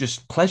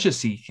just pleasure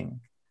seeking.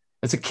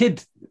 As a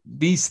kid,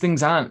 these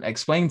things aren't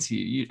explained to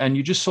you, and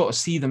you just sort of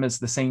see them as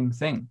the same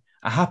thing.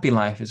 A happy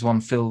life is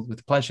one filled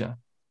with pleasure.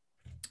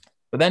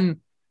 But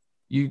then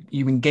you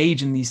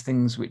engage in these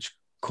things which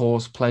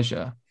cause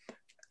pleasure,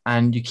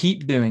 and you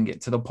keep doing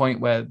it to the point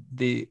where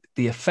the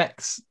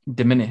effects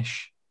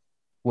diminish,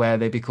 where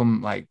they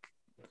become like,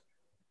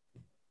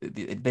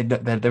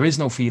 there is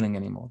no feeling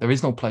anymore. There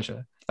is no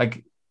pleasure.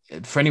 Like,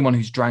 for anyone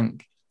who's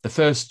drank, the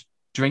first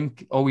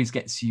drink always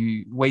gets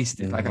you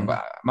wasted. Mm-hmm.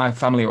 Like, my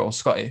family are all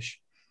Scottish.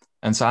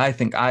 And so I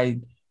think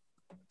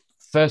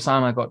first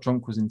time I got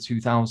drunk was in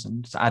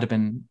 2000. So I'd have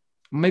been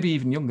maybe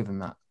even younger than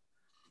that.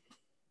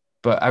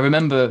 But I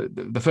remember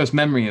the first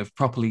memory of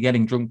properly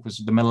getting drunk was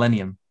the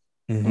millennium.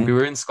 Mm-hmm. And we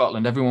were in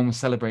Scotland, everyone was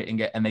celebrating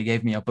it, and they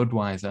gave me a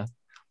Budweiser.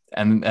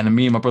 and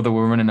me and my brother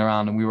were running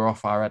around, and we were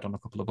off our head on a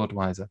couple of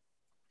Budweiser,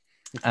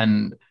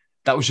 and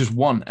that was just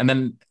one. And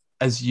then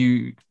as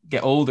you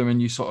get older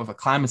and you sort of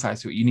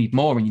acclimatize to it, you need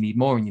more and you need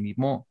more and you need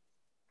more.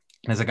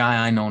 And there's a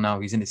guy I know now,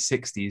 he's in his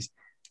 60s.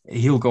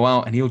 He'll go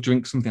out and he'll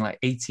drink something like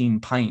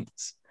 18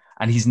 pints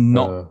and he's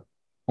not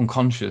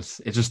unconscious.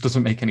 It just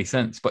doesn't make any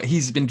sense. But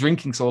he's been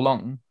drinking so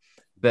long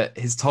that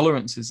his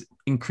tolerance has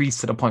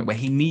increased to the point where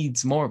he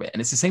needs more of it. And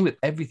it's the same with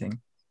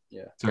everything.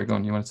 Yeah. Sorry, go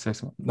on. You wanted to say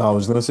something? No, I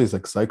was going to say it's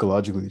like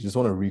psychologically, you just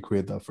want to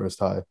recreate that first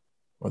high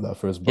or that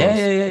first buzz.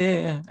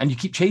 Yeah. And you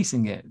keep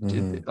chasing it.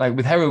 Mm-hmm. Like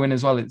with heroin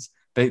as well, it's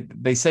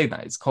they say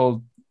that it's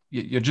called,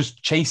 you're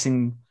just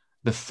chasing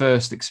the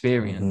first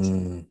experience.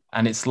 Mm-hmm.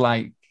 And it's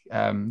like,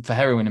 for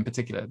heroin in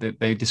particular,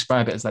 they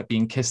describe it as like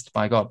being kissed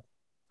by God.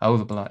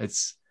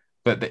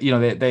 But you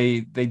know,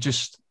 they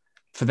just,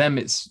 for them,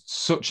 it's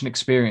such an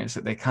experience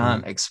that they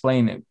can't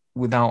explain it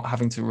without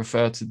having to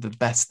refer to the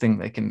best thing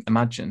they can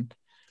imagine.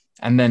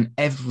 And then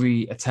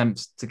every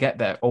attempt to get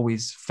there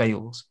always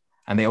fails.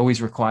 And they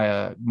always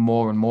require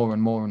more and more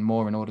and more and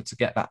more in order to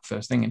get that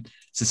first thing. And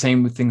it's the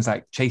same with things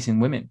like chasing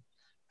women.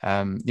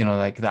 You know,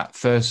 like that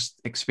first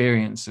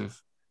experience of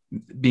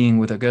being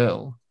with a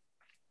girl,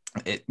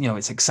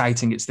 it's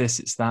exciting. It's this,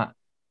 it's that.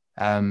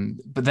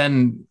 But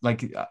then,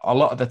 like a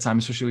lot of the time,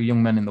 especially with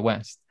young men in the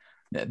West,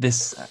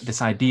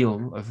 this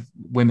ideal of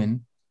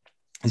women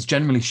is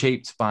generally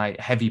shaped by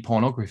heavy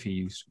pornography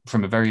use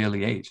from a very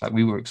early age. Like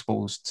we were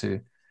exposed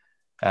to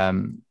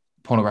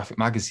pornographic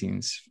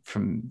magazines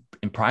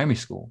in primary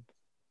school.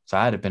 So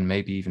I'd have been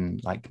maybe even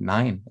like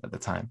 9 at the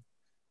time.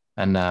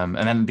 And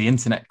then the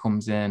internet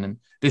comes in, and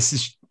this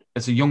is,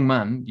 as a young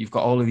man, you've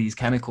got all of these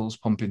chemicals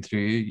pumping through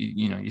you.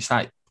 You know, you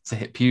start to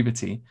hit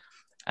puberty,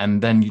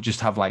 and then you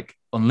just have like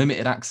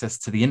unlimited access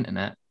to the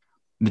internet.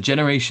 The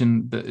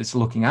generation that is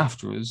looking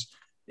after us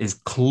is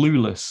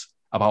clueless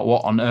about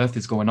what on earth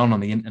is going on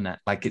the internet.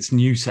 Like it's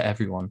new to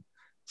everyone.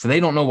 So they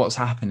don't know what's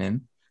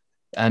happening.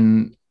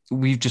 And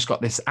we've just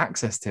got this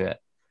access to it.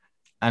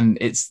 And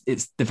it's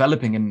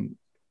developing in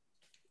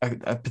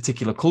a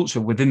particular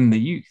culture within the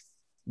youth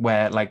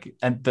where like,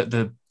 and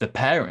the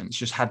parents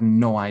just had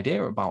no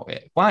idea about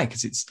it. Why?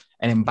 Because it's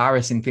an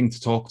embarrassing thing to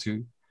talk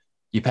to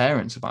your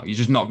parents about. You're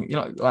just not,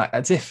 like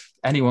as if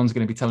anyone's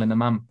going to be telling the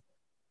mum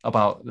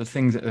about the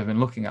things that they've been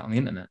looking at on the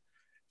internet.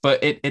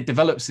 But it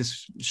develops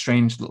this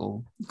strange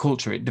little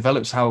culture. It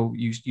develops how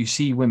you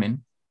see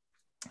women,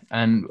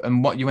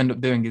 and what you end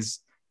up doing is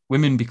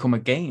women become a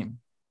game.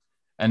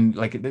 And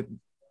like,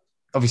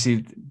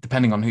 obviously,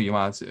 depending on who you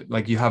are,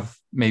 like you have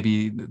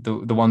maybe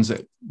the ones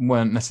that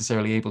weren't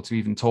necessarily able to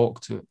even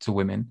talk to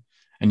women,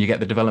 and you get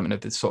the development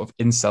of this sort of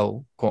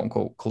incel, quote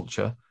unquote,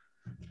 culture,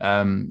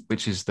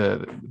 which is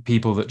the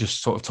people that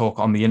just sort of talk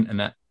on the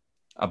internet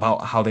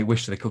about how they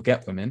wish they could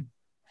get women.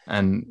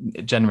 And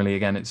generally,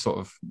 again, it's sort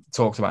of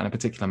talked about in a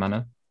particular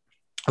manner.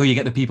 Or you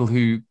get the people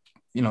who,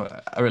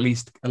 are at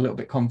least a little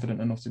bit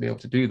confident enough to be able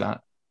to do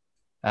that,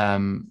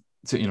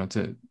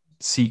 to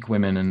seek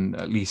women and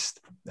at least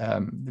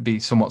be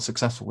somewhat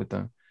successful with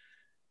them.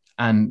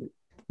 And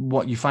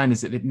what you find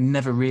is that it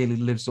never really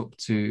lives up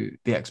to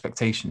the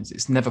expectations.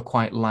 It's never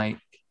quite like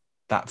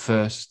that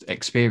first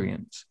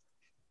experience.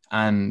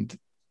 And,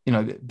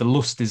 the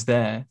lust is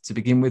there to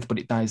begin with, but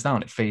it dies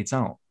down, it fades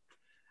out.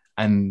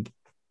 And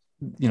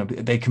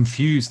they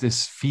confuse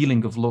this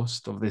feeling of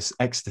lust, of this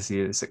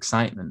ecstasy, this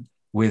excitement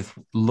with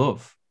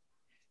love.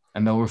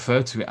 And they'll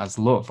refer to it as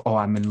love. Oh,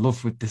 I'm in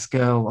love with this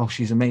girl. Oh,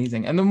 she's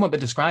amazing. And then what they're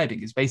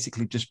describing is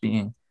basically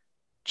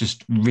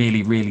just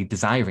really, really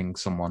desiring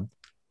someone.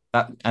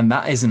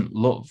 That isn't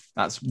love.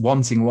 That's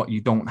wanting what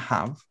you don't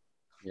have.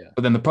 Yeah.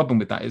 But then the problem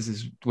with that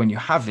is when you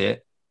have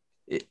it,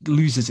 it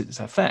loses its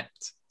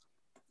effect.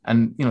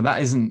 And,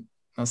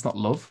 that's not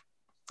love.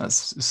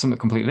 That's something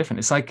completely different.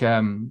 It's like, the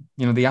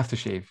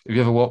aftershave. If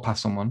you ever walk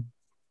past someone,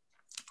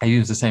 I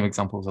use the same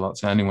examples a lot.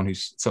 So anyone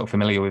who's sort of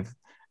familiar with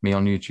me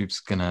on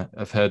YouTube's gonna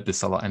have heard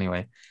this a lot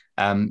anyway.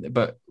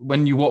 But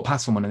when you walk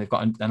past someone and they've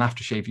got an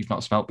aftershave you've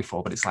not smelt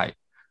before, but it's like,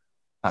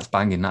 that's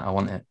banging, that I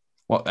want it.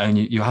 What? And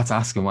you have to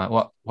ask them, like,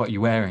 what are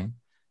you wearing?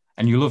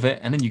 And you love it,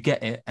 and then you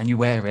get it and you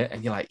wear it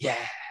and you're like, yeah,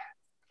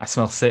 I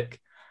smell sick.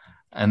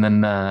 And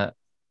then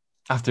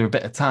after a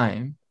bit of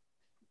time,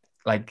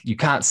 like you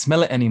can't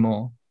smell it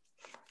anymore.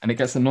 And it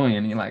gets annoying.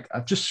 And you're like,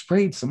 I've just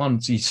sprayed some on.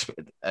 So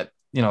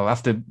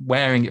after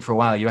wearing it for a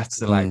while, you have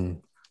to like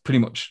pretty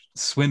much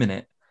swim in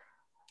it.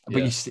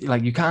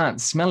 But you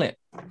can't smell it.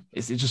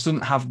 It just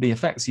doesn't have the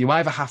effect. So you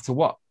either have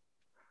to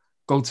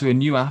go to a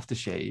new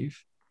aftershave,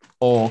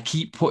 or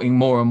keep putting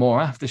more and more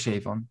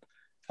aftershave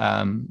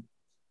on.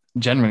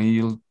 Generally,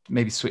 you'll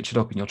maybe switch it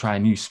up and you'll try a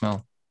new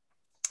smell.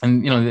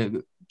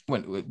 And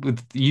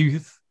with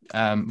youth,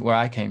 where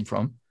I came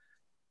from,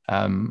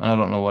 and I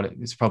don't know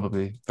it's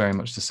probably very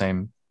much the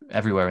same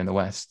everywhere in the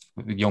West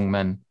with young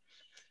men.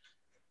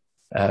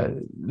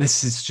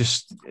 This is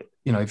just,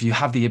 if you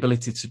have the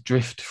ability to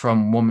drift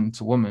from woman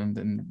to woman,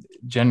 then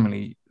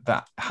generally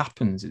that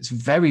happens. It's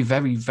very,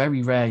 very,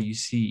 very rare you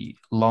see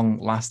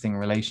long-lasting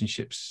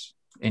relationships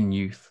in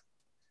youth.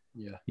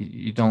 Yeah.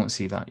 You don't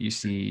see that. You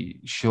see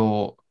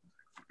short,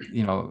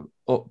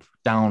 up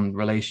down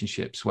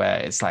relationships where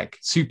it's like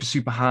super,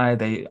 super high.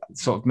 They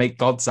sort of make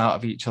gods out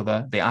of each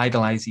other. They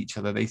idolize each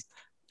other. They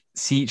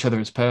see each other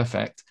as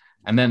perfect.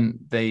 And then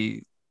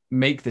they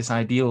make this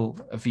ideal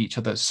of each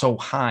other so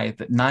high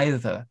that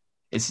neither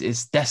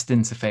is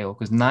destined to fail,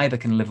 because neither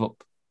can live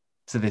up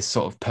to this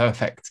sort of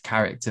perfect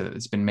character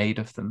that's been made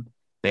of them.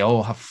 They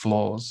all have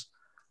flaws.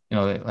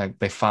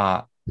 They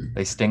fart,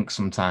 they stink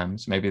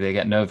sometimes. Maybe they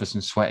get nervous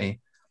and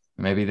sweaty.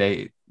 Maybe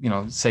they,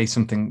 say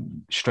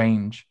something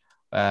strange,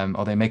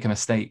 or they make a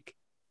mistake.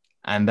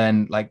 And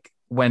then, like,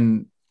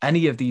 when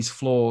any of these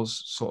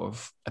flaws sort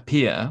of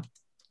appear,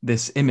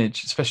 this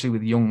image, especially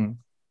with young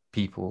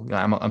people,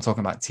 I'm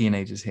talking about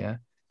teenagers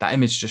here, that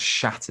image just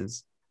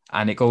shatters.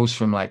 And it goes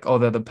from like, oh,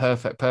 they're the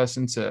perfect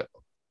person to,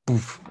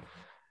 poof,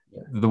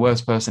 the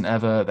worst person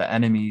ever, the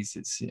enemies.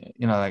 It's,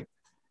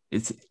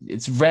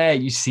 it's rare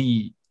you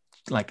see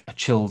like a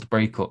chilled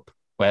breakup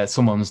where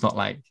someone's not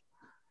like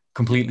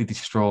completely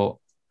distraught.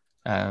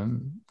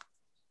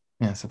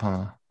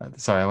 SubhanAllah.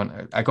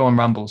 Sorry, I go on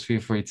rambles. Feel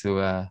free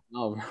to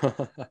No,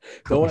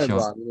 don't worry, bro.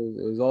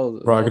 It was all.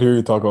 Bro, I could hear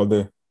you talk all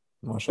day.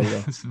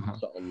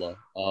 MashaAllah. MashaAllah.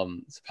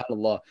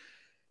 SubhanAllah.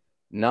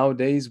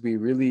 Nowadays, we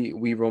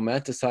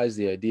romanticize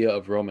the idea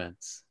of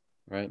romance,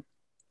 right?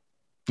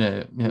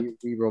 Yeah.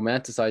 We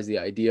romanticize the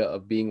idea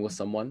of being with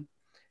someone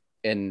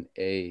in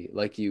a,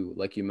 like you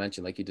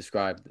mentioned, like you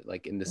described,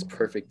 like in this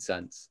perfect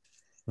sense.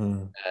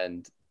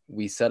 And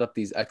we set up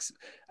these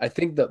I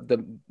think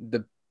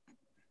the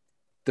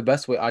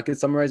best way I could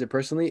summarize it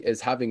personally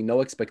is having no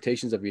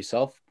expectations of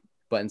yourself,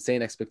 but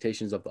insane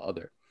expectations of the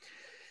other.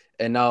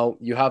 And now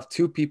you have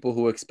two people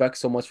who expect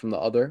so much from the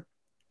other,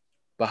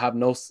 but have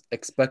no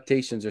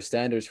expectations or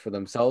standards for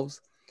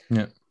themselves.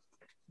 Yeah.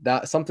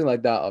 That something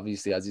like that,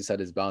 obviously, as you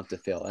said, is bound to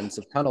fail. And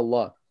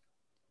subhanAllah,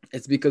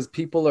 it's because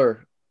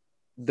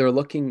they're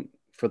looking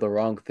for the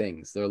wrong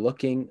things. They're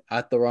looking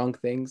at the wrong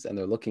things, and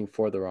they're looking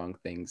for the wrong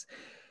things.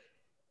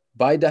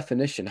 By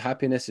definition,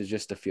 happiness is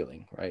just a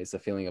feeling, right? It's a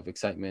feeling of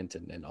excitement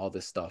and all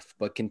this stuff.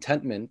 But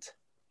contentment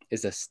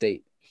is a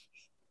state.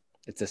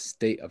 It's a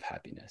state of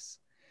happiness.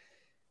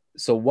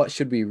 So what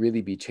should we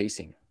really be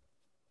chasing,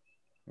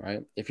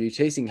 right? If you're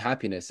chasing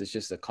happiness, it's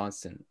just a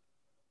constant,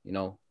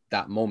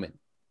 that moment.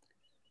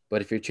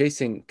 But if you're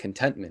chasing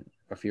contentment,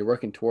 or if you're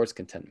working towards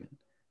contentment,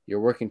 you're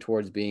working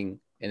towards being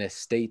in a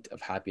state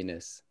of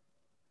happiness,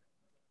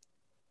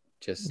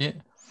 just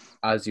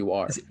as you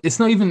are. So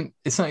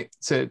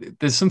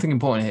there's something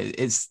important here.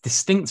 It's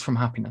distinct from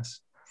happiness.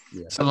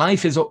 Yeah. So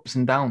life is ups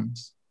and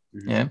downs.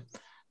 Mm-hmm. Yeah.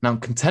 Now,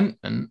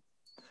 contentment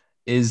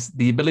is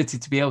the ability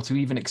to be able to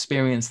even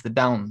experience the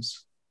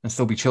downs and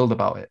still be chilled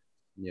about it.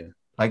 Yeah.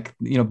 Like,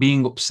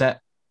 being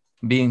upset,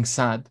 being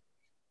sad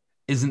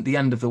isn't the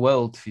end of the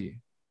world for you.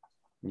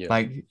 Yeah.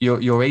 Like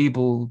you're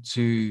able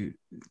to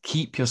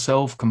keep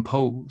yourself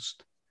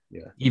composed,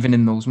 even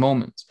in those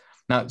moments.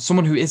 Now,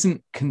 someone who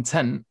isn't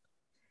content,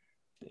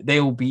 they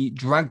will be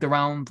dragged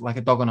around like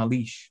a dog on a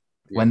leash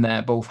when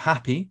they're both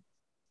happy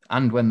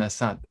and when they're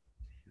sad.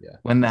 Yeah.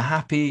 When they're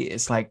happy,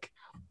 it's like,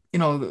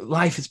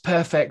 life is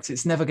perfect.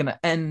 It's never going to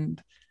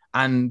end.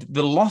 And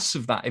the loss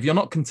of that, if you're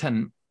not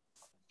content,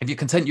 if you're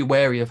content, you're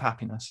wary of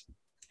happiness.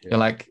 You're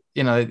like,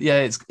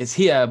 it's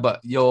here,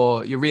 but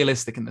you're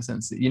realistic in the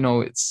sense that,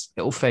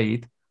 it'll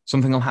fade.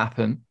 Something will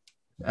happen.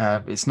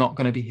 It's not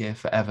going to be here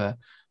forever.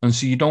 And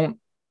so you don't,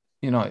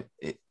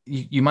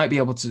 you might be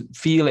able to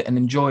feel it and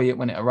enjoy it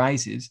when it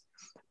arises,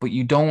 but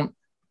you don't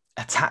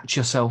attach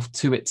yourself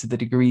to it to the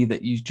degree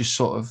that you just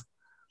sort of,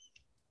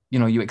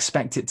 you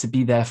expect it to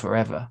be there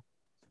forever.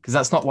 Because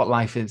that's not what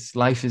life is.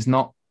 Life is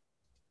not,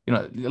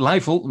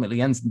 life ultimately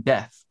ends in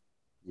death.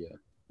 Yeah.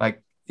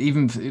 Like,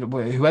 even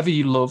whoever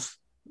you love,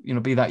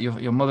 be that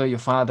your mother, your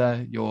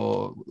father,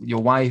 your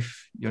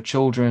wife, your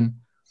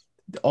children,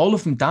 all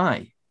of them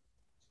die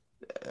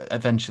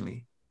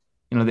eventually.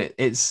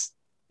 It's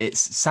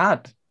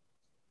sad.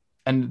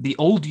 And the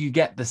older you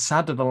get, the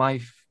sadder the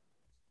life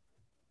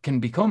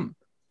can become.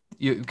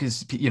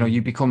 Because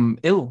you become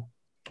ill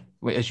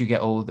as you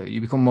get older.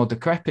 You become more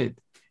decrepit.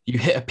 You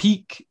hit a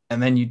peak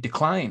and then you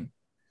decline.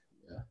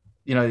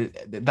 Yeah.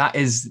 That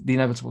is the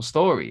inevitable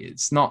story.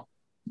 It's not,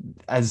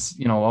 as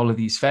all of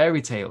these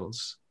fairy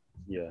tales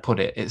put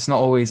it, it's not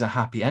always a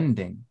happy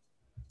ending.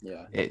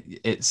 Yeah.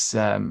 It's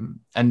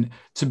and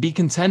to be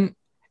content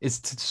is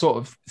to sort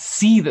of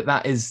see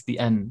that is the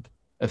end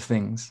of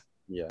things.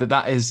 Yeah.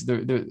 That is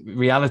the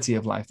reality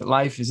of life. That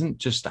life isn't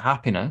just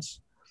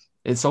happiness;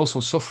 it's also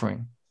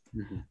suffering.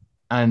 Mm-hmm.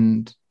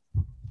 And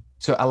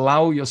to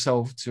allow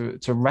yourself to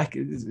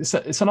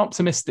it's an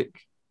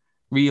optimistic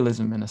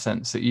realism in a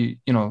sense that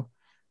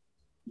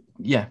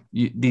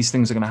these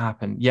things are going to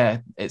happen. Yeah,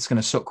 it's going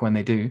to suck when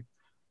they do.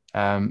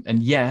 And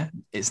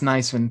it's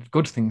nice when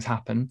good things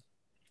happen,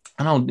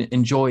 and I'll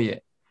enjoy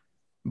it.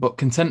 But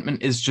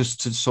contentment is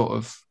just to sort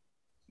of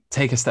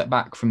take a step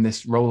back from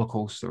this roller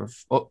coaster of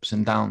ups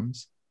and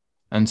downs,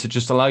 and to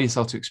just allow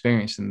yourself to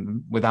experience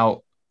them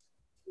without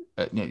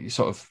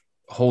sort of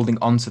holding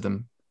on to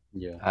them,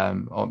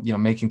 or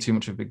making too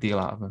much of a big deal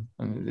out of them.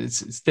 And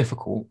it's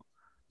difficult,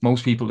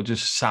 Most people are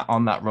just sat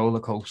on that roller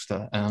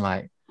coaster and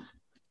like,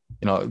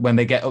 when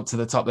they get up to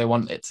the top, they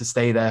want it to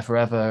stay there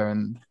forever.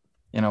 And,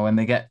 when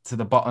they get to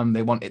the bottom,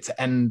 they want it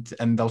to end,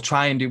 and they'll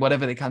try and do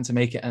whatever they can to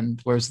make it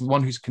end. Whereas the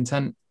one who's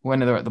content when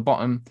they're at the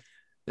bottom,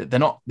 they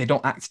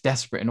don't act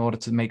desperate in order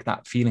to make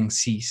that feeling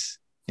cease.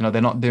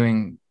 They're not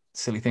doing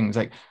silly things.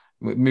 Like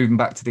moving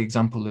back to the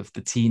example of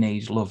the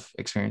teenage love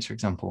experience, for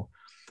example,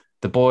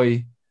 the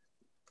boy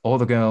or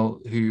the girl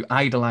who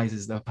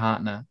idolizes their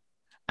partner,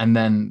 and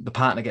then the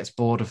partner gets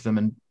bored of them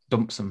and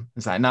dumps them.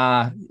 It's like,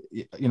 nah,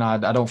 I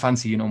don't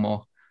fancy you no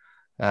more.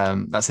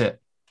 That's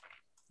it.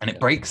 And it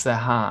breaks their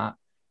heart.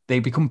 They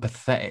become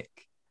pathetic.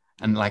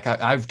 And like,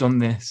 I've done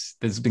this.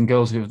 There's been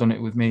girls who have done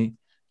it with me.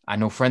 I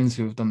know friends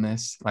who have done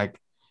this, like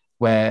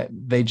where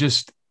they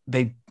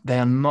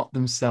are not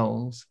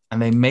themselves, and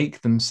they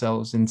make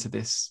themselves into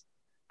this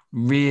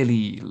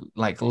really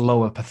like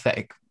lower,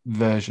 pathetic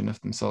version of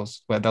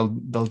themselves, where they'll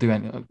do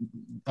any.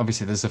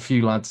 Obviously, there's a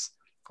few lads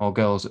or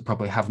girls that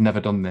probably have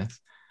never done this,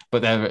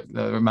 but they're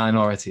a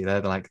minority.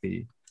 They're like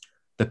the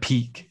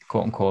peak,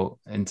 quote unquote,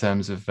 in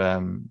terms of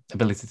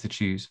ability to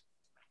choose.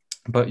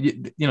 But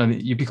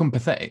you become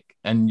pathetic,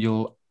 and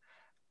you'll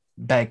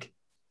beg,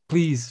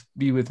 please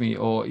be with me,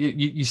 or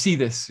you see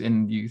this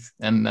in youth,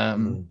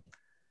 and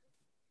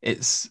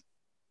it's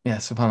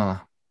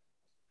subhanallah.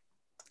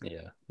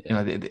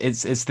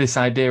 It's this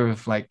idea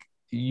of like,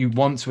 you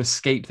want to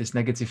escape this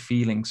negative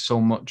feeling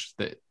so much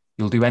that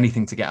you'll do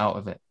anything to get out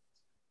of it,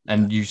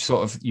 and you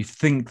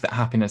think that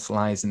happiness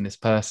lies in this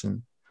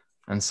person,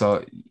 and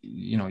so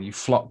you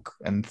flock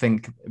and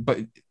think.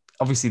 But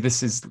obviously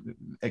this is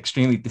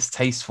extremely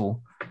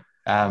distasteful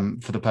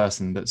for the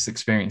person that's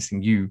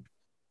experiencing you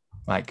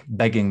like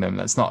begging them.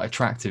 That's not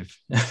attractive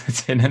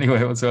in any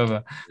way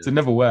whatsoever. So it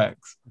never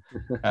works.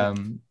 But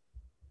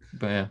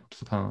yeah,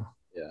 subhanallah.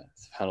 Yeah,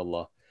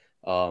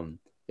 subhanallah.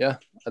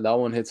 That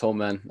one hits home,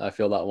 man. I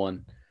feel that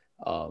one.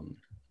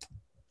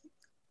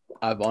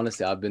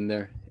 I've been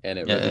there, and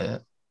it really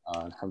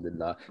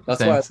alhamdulillah.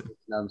 That's why I love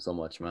Islam so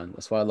much, man.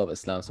 That's why I love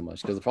Islam so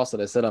much, because the Prophet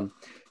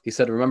he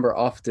said, remember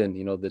often,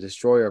 the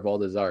destroyer of all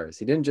desires.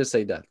 He didn't just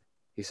say death.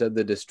 He said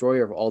the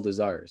destroyer of all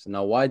desires.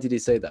 Now, why did he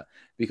say that?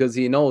 Because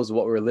he knows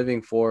what we're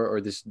living for,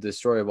 or this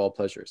destroyer of all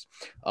pleasures.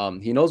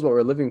 He knows what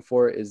we're living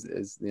for is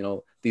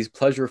these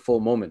pleasureful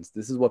moments.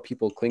 This is what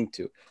people cling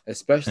to,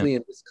 especially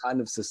in this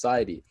kind of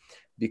society,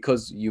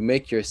 because you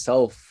make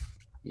yourself,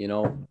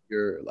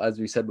 as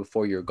we said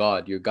before, your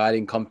God, your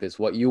guiding compass.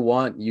 What you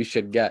want, you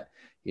should get.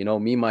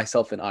 Me,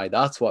 myself, and I.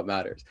 That's what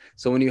matters.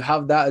 So when you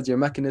have that as your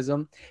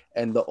mechanism,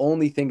 and the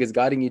only thing is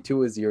guiding you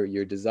to is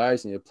your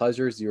desires and your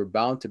pleasures, you're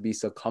bound to be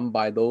succumbed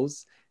by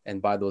those, and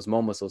by those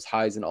moments, those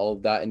highs and all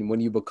of that. And when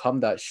you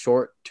become that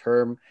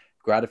short-term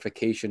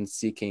gratification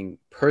seeking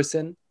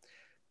person,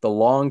 the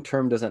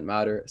long-term doesn't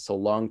matter. So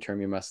long-term,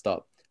 you're messed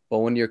up. But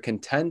when you're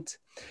content,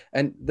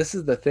 and this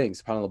is the thing,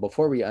 subhanAllah,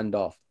 before we end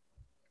off,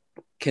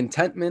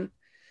 contentment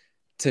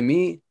to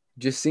me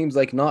just seems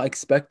like not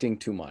expecting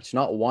too much,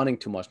 not wanting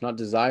too much, not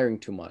desiring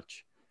too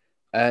much.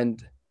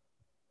 And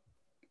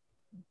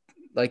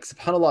like,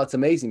 subhanAllah, it's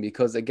amazing,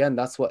 because again,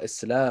 that's what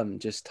Islam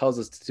just tells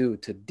us to do,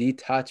 to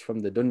detach from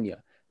the dunya.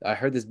 I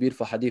heard this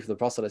beautiful hadith of the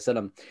Prophet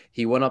ﷺ.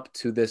 He went up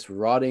to this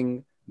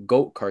rotting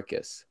goat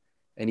carcass,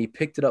 and he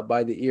picked it up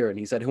by the ear, and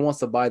he said, who wants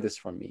to buy this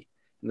from me?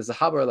 And the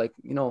Sahaba are like,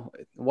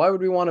 why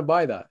would we want to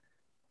buy that?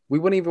 We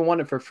wouldn't even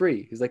want it for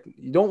free. He's like,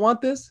 you don't want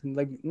this? And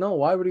like, no,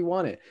 why would he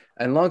want it?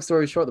 And long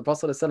story short, the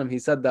Prophet ﷺ, he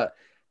said that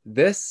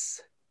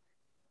this,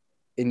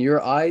 in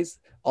your eyes,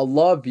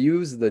 Allah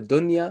views the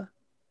dunya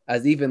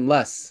as even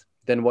less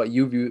than what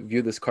you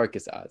view this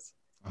carcass as.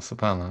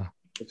 SubhanAllah.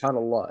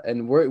 SubhanAllah.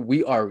 And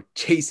we are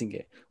chasing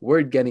it.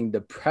 We're getting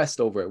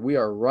depressed over it. We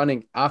are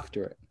running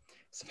after it.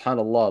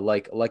 SubhanAllah,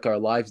 like our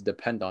lives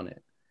depend on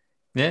it.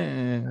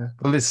 Yeah.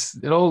 Well,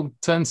 it all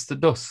turns to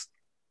dust.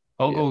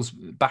 All goes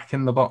back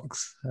in the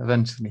box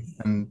eventually,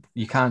 and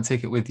you can't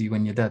take it with you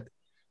when you're dead.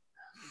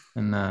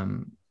 And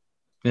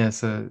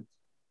so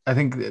I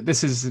think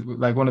this is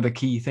like one of the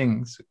key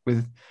things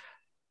with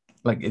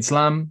like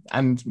Islam,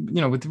 and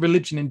with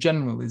religion in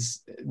general, is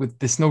with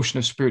this notion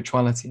of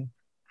spirituality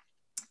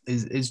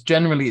is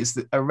generally it's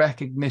a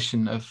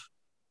recognition of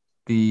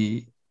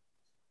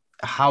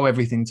how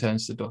everything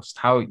turns to dust,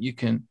 how you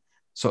can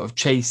sort of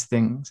chase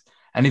things,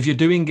 and if you're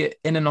doing it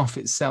in and of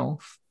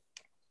itself,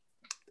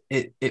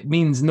 it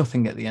means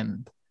nothing at the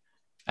end,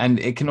 and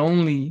it can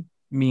only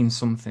mean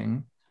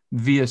something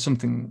via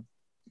something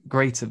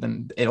greater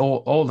than it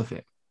all of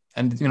it.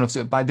 And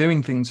so by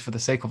doing things for the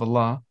sake of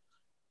Allah,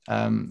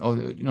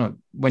 or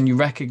when you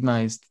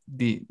recognize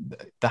the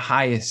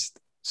highest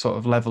sort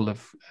of level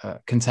of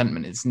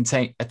contentment is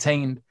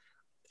attained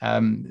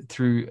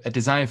through a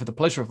desire for the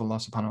pleasure of Allah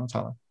subhanahu wa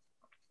ta'ala,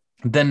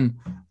 then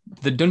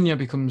the dunya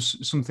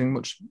becomes something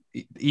much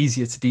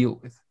easier to deal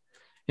with.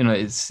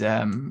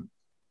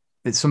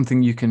 It's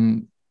something you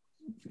can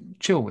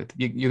chill with.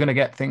 You're going to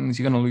get things,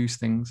 you're going to lose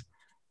things.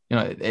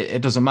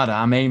 It doesn't matter.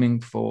 I'm aiming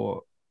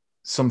for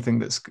something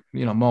that's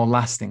more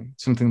lasting,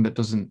 something that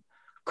doesn't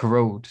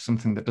corrode,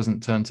 something that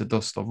doesn't turn to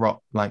dust or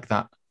rot like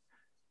that.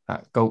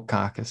 that goat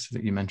carcass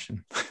that you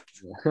mentioned.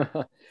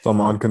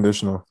 Some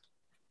unconditional.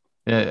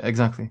 Yeah,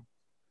 exactly.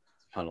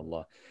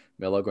 SubhanAllah.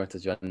 May Allah grant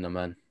us Jannah,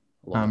 man.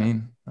 I Allahumma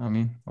mean. I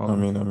mean, How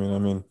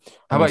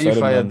I'm about you,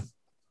 excited, Fayed?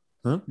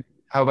 man.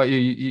 How about you?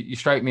 You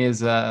strike me as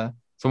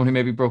someone who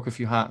maybe broke a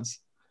few hearts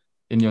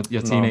in your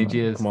No, teenage man,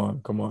 years.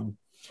 come on.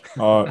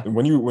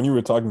 When you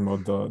were talking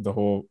about the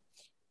whole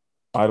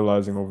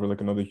idolizing over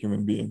like another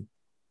human being,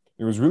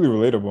 it was really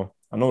relatable.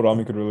 I know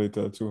Rami could relate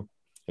to that too.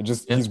 It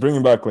just Yeah. he's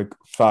bringing back like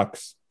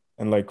facts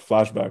and like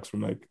flashbacks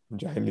from like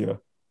Jahiliyyah.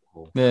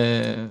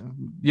 The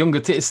younger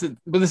but this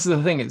is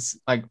the thing. It's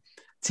like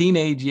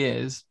teenage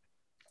years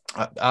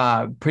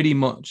are pretty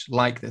much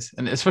like this,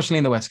 and especially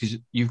in the West, because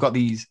you've got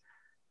these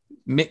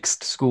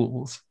mixed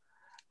schools,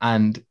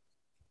 and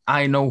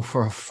I know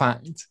for a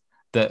fact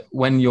that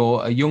when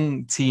you're a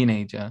young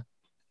teenager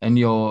and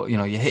you're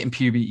hitting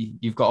puberty,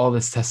 you've got all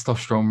this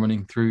testosterone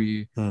running through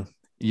you.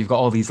 You've got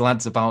all these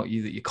lads about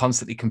you that you're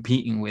constantly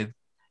competing with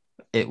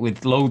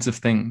loads of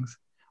things.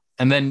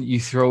 And then you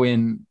throw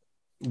in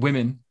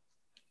women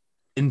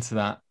into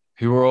that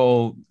who are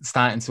all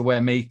starting to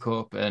wear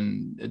makeup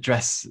and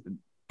dress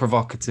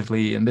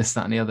provocatively and this,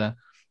 that, and the other.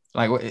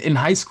 Like in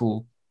high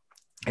school,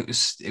 it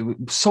was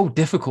so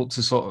difficult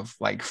to sort of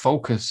like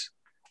focus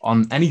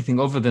on anything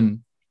other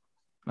than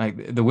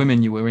like the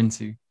women you were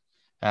into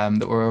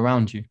that were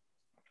around you.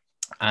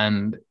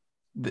 And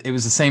it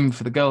was the same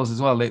for the girls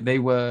as well. They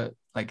were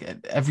like,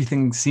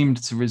 everything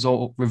seemed to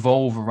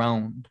revolve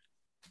around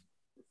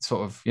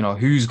sort of,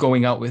 who's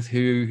going out with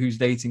who's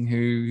dating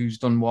who's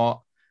done what.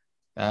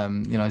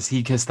 Has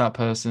he kissed that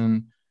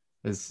person?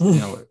 It's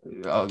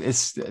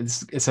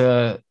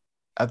a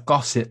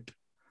gossip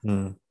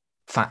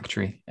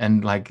factory,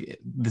 and like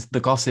the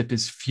gossip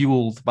is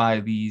fueled by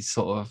these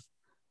sort of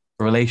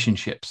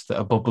relationships that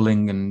are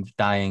bubbling and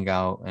dying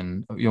out,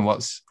 and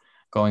what's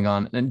going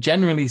on. And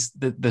generally,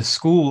 the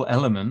school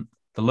element,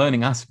 the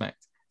learning aspect,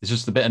 is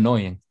just a bit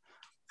annoying.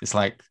 It's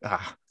like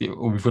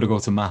we've got to go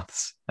to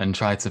maths and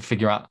try to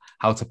figure out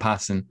how to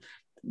pass, and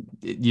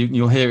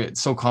you'll hear it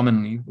so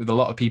commonly with a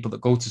lot of people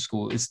that go to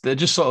school. They're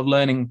just sort of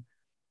learning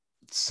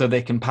so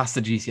they can pass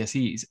the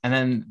GCSEs, and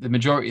then the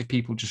majority of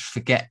people just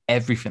forget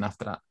everything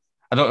after that.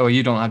 I don't know.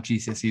 You don't have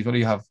GCSEs. What do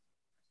you have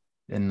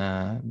in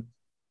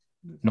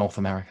North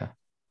America?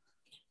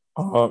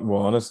 Well,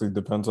 honestly, it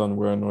depends on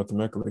where in North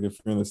America. Like if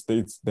you're in the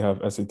States, they have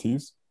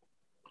SATs.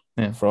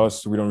 Yeah. For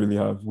us, we don't really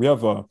have. We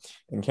have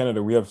in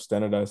Canada, we have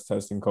standardized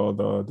testing called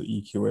the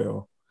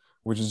EQAO,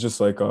 which is just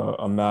like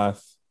a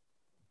math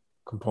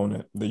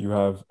component that you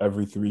have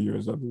every 3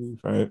 years, I believe,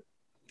 right?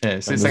 Yeah,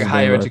 so it's like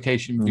higher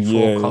education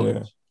before college.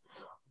 Yeah.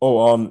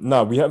 Oh,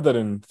 no, we have that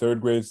in 3rd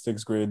grade,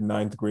 6th grade,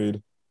 9th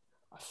grade.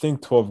 I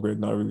think 12th grade,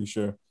 not really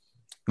sure.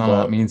 No,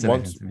 that means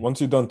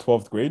once you've done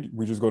 12th grade,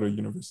 we just go to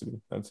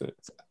university. That's it.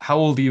 How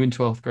old are you in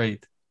 12th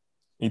grade?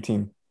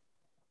 18.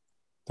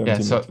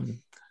 17, yeah, 18.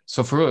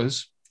 So for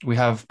us, we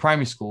have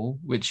primary school,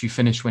 which you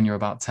finish when you're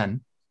about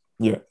 10.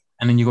 Yeah.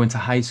 And then you go into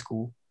high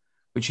school,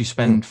 which you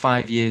spend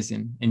 5 years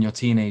in your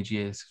teenage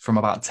years, from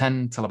about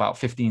 10 till about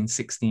 15,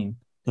 16.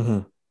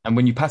 And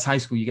when you pass high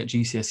school, you get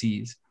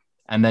GCSEs,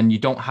 and then you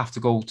don't have to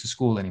go to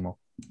school anymore.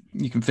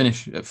 You can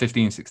finish at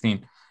 15,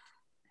 16,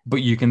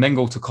 but you can then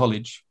go to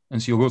college.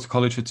 And so you'll go to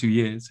college for 2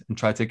 years and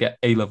try to get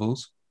A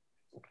levels.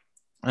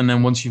 And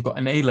then once you've got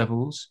an A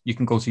levels, you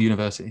can go to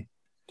university.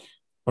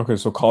 Okay,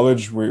 so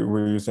college,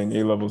 where you're saying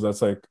A levels,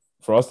 that's like,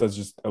 for us, that's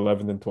just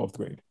 11th and 12th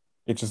grade.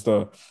 It's just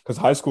because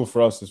high school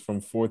for us is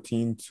from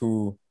 14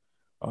 to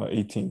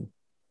 18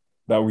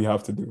 that we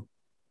have to do.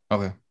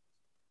 Okay.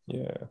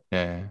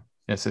 Yeah.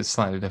 So it's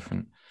slightly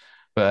different.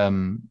 But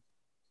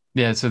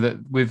so that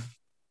with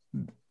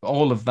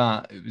all of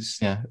that, it was,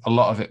 a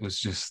lot of it was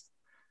just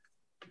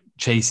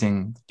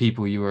chasing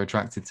people you were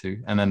attracted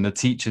to, and then the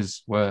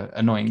teachers were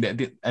annoying,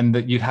 and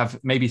that you'd have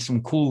maybe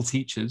some cool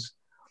teachers,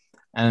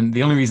 and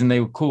the only reason they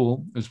were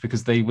cool was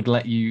because they would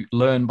let you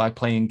learn by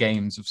playing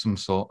games of some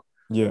sort,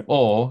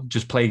 or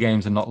just play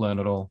games and not learn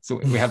at all. So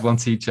we had one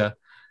teacher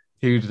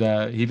who'd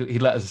he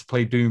let us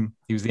play Doom.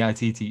 He was the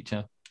IT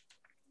teacher,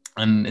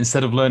 and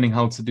instead of learning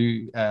how to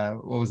do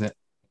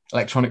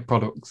electronic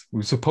products, we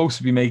were supposed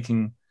to be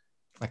making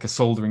like a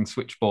soldering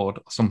switchboard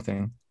or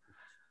something.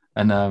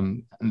 And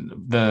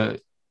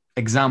the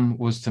exam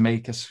was to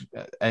make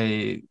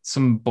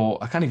some board.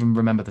 I can't even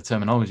remember the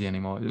terminology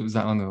anymore. It was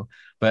that long ago.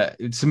 But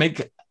to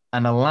make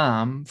an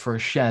alarm for a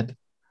shed.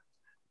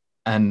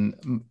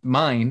 And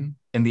mine,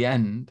 in the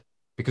end,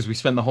 because we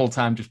spent the whole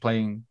time just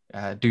playing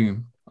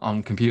Doom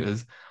on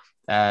computers,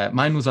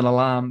 mine was an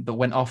alarm that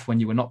went off when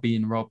you were not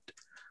being robbed.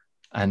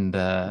 And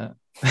it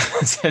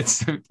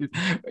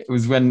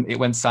was when it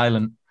went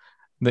silent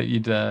that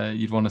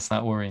you'd want to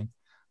start worrying.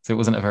 So it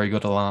wasn't a very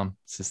good alarm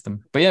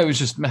system. But yeah, it was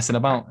just messing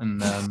about.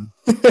 And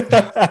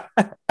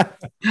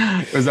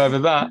it was either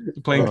that,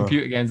 playing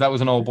computer games. That was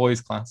an all boys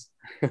class.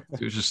 So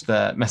it was just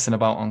messing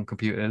about on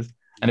computers.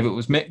 And if it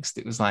was mixed,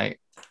 it was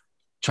like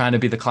trying to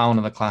be the clown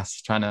of the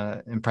class, trying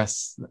to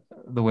impress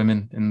the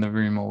women in the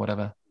room or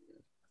whatever,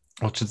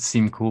 or to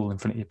seem cool in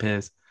front of your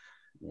peers.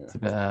 It's a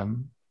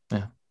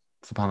bit,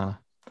 subhanAllah.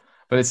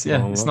 But it's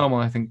Subhanallah. normal,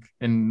 I think,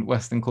 in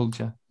Western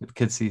culture with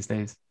kids these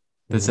days.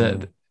 There's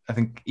Mhm. I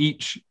think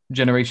each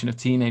generation of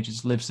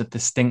teenagers lives a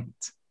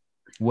distinct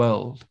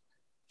world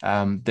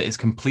that is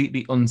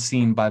completely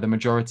unseen by the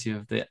majority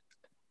of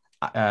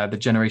the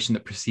generation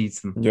that precedes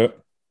them. Yep.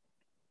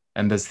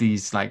 And there's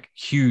these like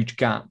huge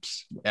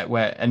gaps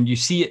where, and you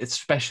see it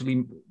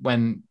especially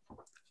when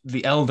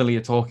the elderly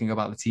are talking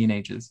about the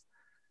teenagers.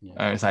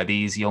 Yeah. It's like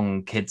these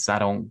young kids, I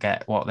don't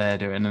get what they're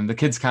doing, and the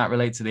kids can't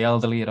relate to the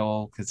elderly at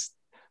all because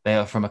they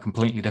are from a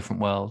completely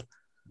different world.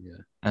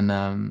 Yeah. And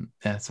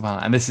yeah, it's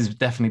about, and this is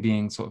definitely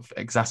being sort of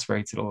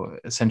exacerbated or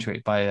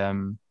accentuated by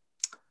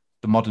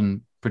the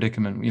modern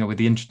predicament. With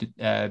the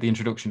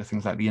introduction of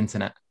things like the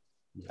internet,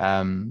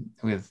 Yeah.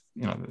 with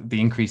the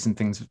increase in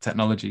things of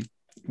technology,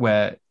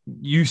 where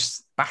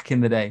back in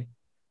the day,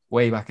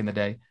 way back in the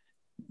day,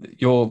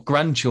 your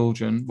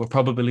grandchildren were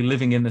probably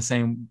living in the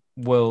same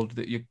world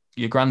that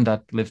your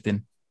granddad lived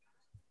in.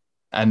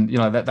 And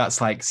that's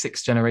like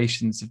 6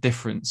 generations of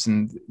difference,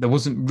 and there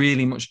wasn't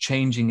really much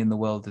changing in the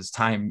world as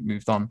time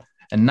moved on.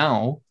 And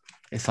now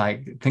it's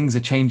like things are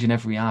changing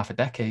every half a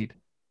decade.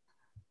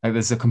 Like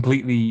there's a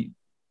completely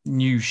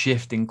new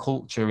shift in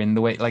culture in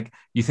the way, like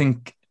you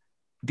think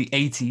the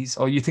 80s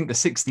or you think the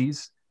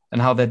 60s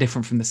and how they're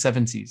different from the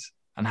 70s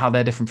and how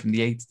they're different from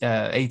the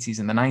 80s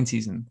and the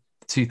 90s and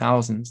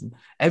 2000s. And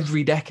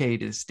every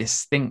decade is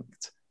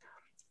distinct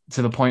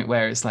to the point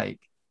where it's like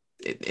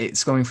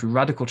it's going through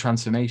radical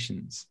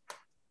transformations,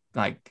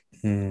 like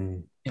Hmm.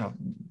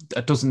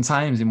 a dozen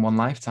times in one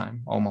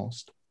lifetime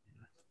almost.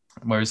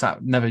 Whereas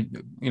that never,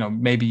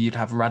 maybe you'd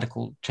have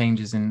radical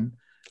changes in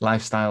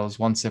lifestyles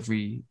once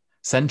every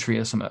century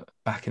or something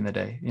back in the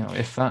day,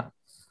 if that.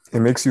 It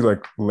makes you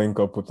like link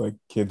up with like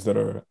kids that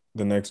are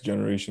the next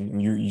generation,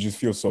 and you just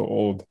feel so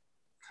old.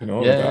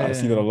 Like Yeah, I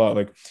see that a lot.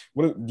 Like,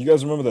 do you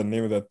guys remember the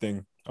name of that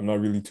thing? I'm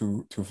not really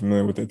too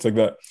familiar with it. It's like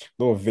that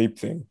little vape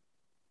thing.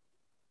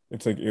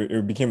 It's like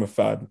it became a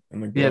fad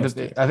in like the yeah. last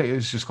year. I think it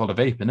was just called a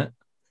vape, isn't it?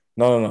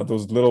 No.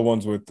 Those little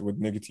ones with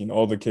nicotine.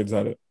 All the kids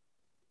had it.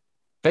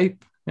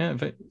 Vape, yeah,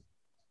 vape.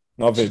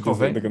 Not It's just vape. called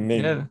There's like vape. a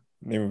Yeah.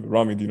 name of it.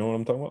 Rami, do you know what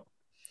I'm talking about?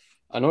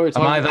 I know what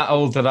you're Am I talking that about.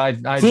 old that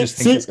I See, just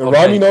think see, it's called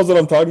Rami vape? knows what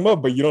I'm talking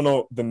about, but you don't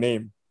know the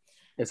name.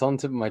 It's on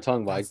the tip of my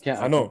tongue, but I can't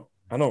I actually. know,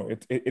 I know.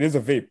 It is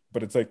a vape,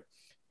 but it's like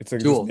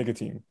just Jewel.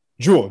 nicotine.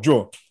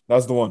 Jewel.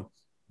 That's the one.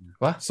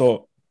 What?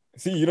 So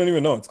see, you don't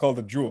even know. It's called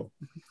the Jewel.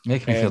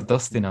 Making me feel And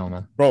dusty now,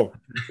 man. bro,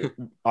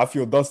 I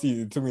feel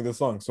dusty. It took me this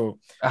long. So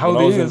How when old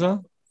I are was you as in,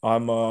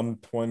 well? I'm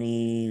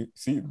 20.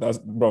 See, that's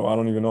bro. I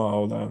don't even know how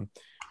old I am.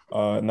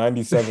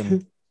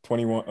 97,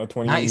 21,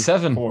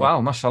 97. 24.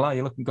 Wow, mashallah,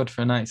 you're looking good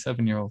for a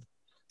 97-year-old.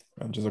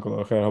 I'm just like,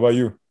 okay. How about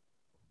you?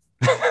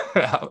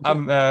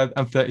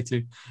 I'm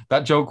 32.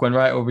 That joke went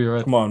right over your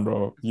head. Come on,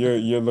 bro.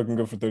 You're looking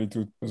good for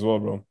 32 as well,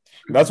 bro.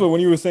 That's what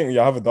when you were saying,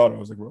 yeah, I have a daughter. I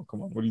was like, bro,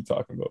 come on, what are you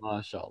talking about?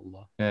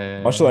 MashaAllah.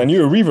 Mashallah, Yeah. and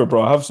you're a reaver,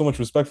 bro. I have so much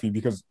respect for you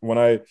because when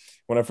I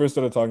first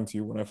started talking to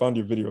you, when I found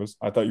your videos,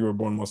 I thought you were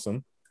born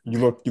Muslim. You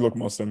look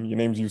Muslim. Your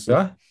name's Do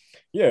Yusuf. I?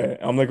 Yeah,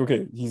 I'm like,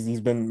 okay, he's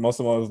been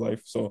Muslim all his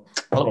life. So,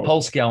 I look bro,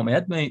 Polski out my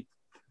head, mate.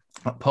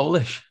 Like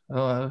Polish.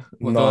 What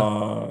do I?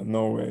 nah,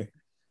 no way.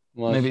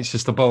 Maybe Masha. it's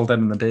just a bald head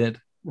and the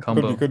beard Could be,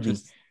 combo. could be.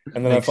 Just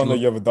And then I makes you found out look.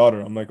 you have a daughter.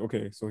 I'm like,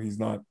 okay, so he's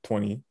not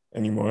 20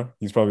 anymore.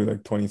 He's probably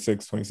like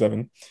 26,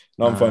 27.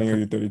 Now I'm Nah, finding out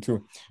you're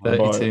 32. But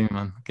 32,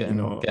 man. Getting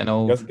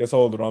old. guess how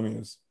old Rami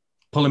is.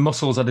 Pulling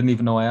muscles I didn't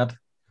even know I had.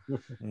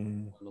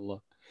 Mm. SubhanAllah.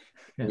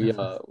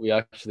 Yeah. We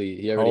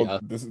actually he How already old?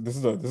 asked. This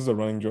is a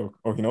running joke.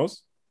 Oh, he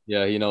knows?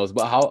 Yeah, he knows.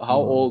 But how Uh,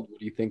 old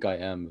would you think I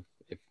am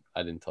if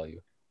I didn't tell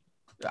you?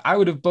 I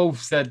would have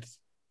both said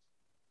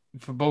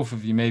for both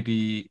of you,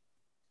 maybe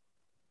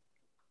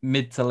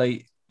mid to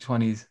late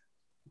 20s.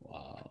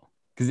 Wow.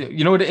 Because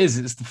you know what it is?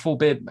 It's the full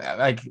beard.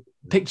 Like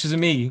pictures of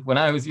me when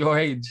I was your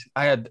age,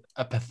 I had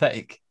a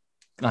pathetic,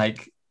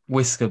 like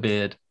whisker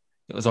beard.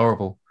 It was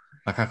horrible.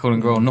 Like I couldn't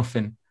grow mm.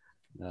 nothing.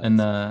 And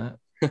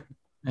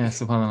yeah,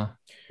 subhanallah.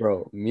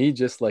 Bro, me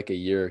just like a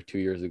year, 2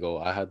 years ago,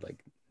 I had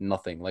like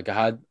nothing. Like I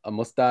had a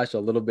mustache, a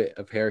little bit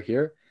of hair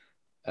here,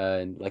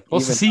 and like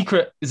What's the even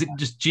secret? Is it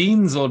just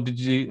genes, or what did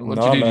you Nah,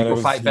 do? Did you man, it go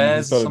was fight he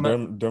bears or started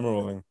something? derma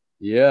rolling.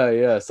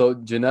 yeah. So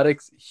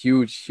genetics,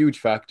 huge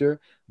factor.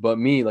 But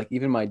me, like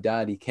even my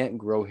dad, he can't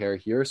grow hair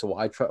here. So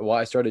what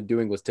I started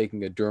doing was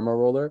taking a derma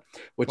roller,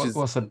 which is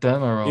What's a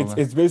derma It's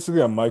roller? it's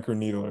basically a micro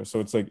needler. So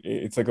it's like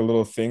a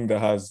little thing that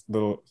has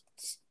little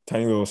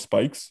tiny little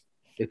spikes,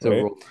 it's a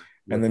right? roller.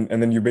 And With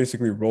then you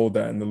basically roll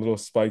that, and the little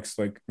spikes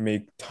like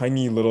make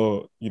tiny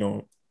little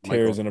micro.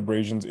 tears and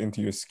abrasions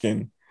into your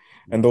skin,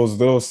 and those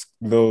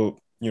little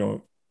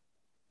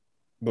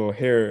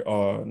hair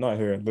not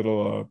hair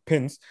little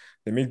pins,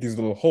 they make these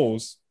little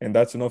holes, and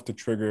that's enough to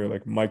trigger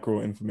like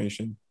micro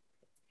inflammation,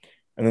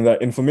 and then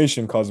that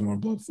inflammation causes more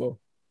blood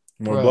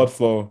Bro,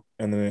 flow,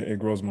 and then it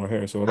grows more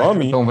hair. So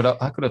Rami,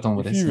 I could have done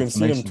with if this you even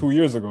seen him information. 2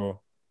 years ago,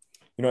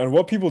 and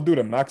what people do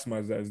to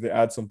maximize that is they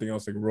add something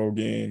else like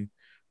Rogaine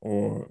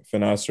or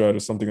finasteride or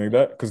something like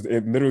that, because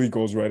it literally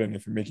goes right in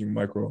if you're making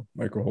micro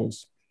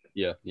holes.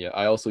 Yeah.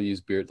 I also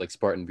use beard like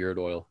Spartan beard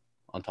oil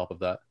on top of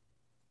that.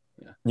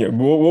 Yeah,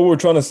 what we're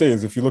trying to say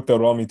is if you looked at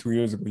Rami 2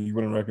 years ago, you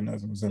wouldn't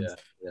recognize him since.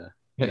 Yeah,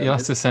 yeah, You'll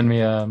have to send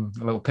me a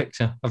little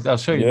picture. I'll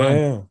show you mine.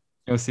 Yeah,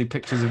 You'll see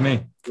pictures of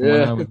me from when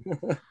yeah. I was.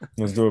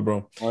 let's do it,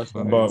 bro.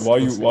 Mashallah, But it's while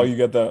insane. you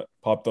get that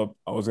popped up,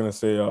 I was gonna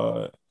say,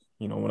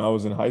 when I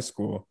was in high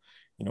school,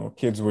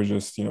 kids were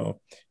just,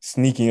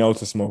 sneaking out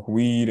to smoke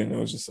weed, and it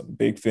was just a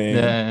big thing.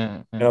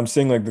 And Yeah. I'm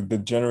saying like the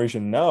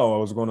generation now, I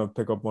was going to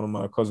pick up one of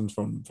my cousins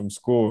from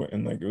school,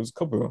 and like it was a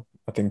couple,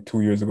 I think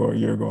 2 years ago, a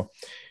year ago.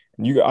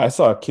 And I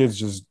saw kids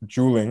just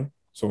juuling.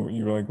 So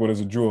you're like, what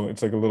is a jewel?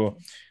 It's like a little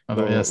Yeah,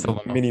 little still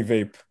don't know. mini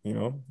vape,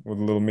 with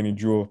a little mini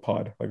jewel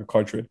pod, like a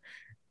cartridge.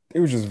 They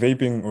were just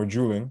vaping or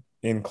juuling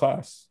in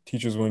class.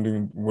 Teachers weren't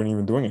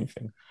even doing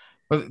anything.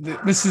 But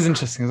this is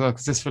interesting as well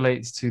because this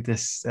relates to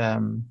this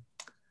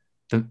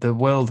the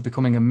world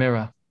becoming a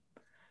mirror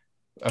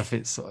of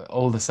its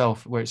older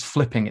self, where it's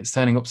flipping, it's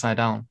turning upside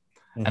down,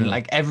 and Mm-hmm.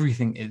 like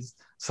everything is.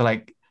 So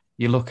like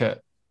you look at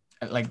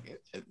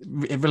like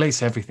it relates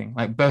to everything.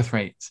 Like birth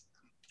rates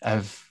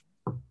have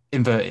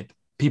inverted.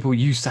 People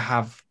used to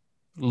have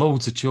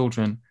loads of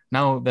children.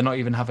 Now they're not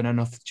even having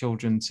enough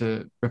children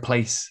to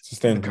replace the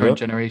Sustained. current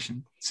Yep.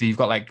 generation. So you've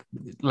got like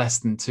less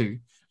than two.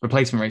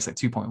 Replacement rates like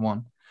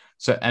 2.1.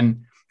 So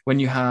and when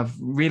you have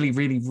really,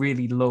 really,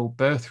 really low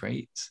birth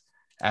rates,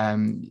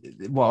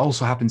 what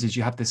also happens is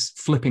you have this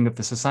flipping of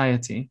the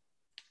society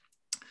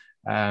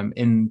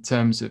in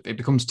terms of it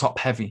becomes top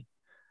heavy.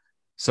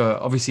 So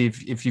obviously,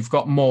 if you've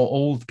got more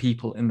old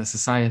people in the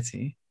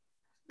society,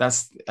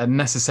 that's a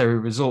necessary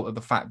result of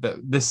the fact that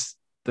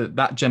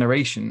that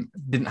generation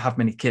didn't have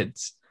many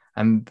kids,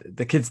 and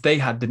the kids they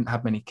had didn't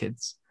have many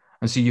kids,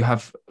 and so you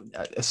have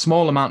a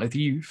small amount of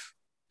youth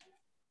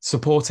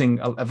supporting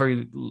a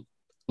very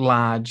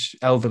large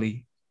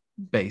elderly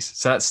base.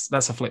 So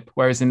that's a flip.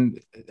 Whereas in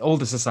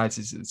older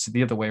societies, it's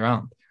the other way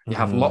around. You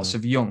have lots Mm-hmm.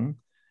 of young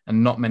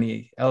and not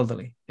many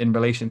elderly in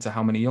relation to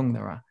how many young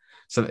there are.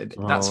 So that's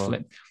SubhanAllah.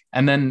 flipped.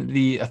 And then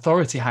the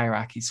authority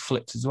hierarchies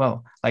flipped as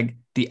well. Like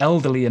the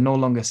elderly are no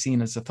longer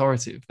seen as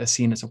authoritative, they're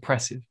seen as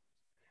oppressive.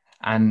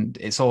 And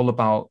it's all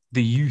about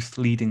the youth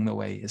leading the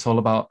way. It's all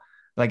about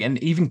like,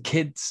 and even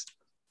kids,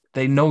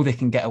 they know they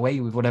can get away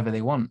with whatever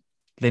they want.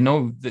 They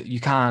know that you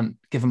can't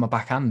give them a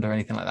backhand or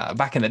anything like that.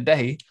 Back in the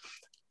day,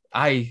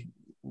 I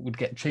would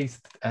get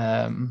chased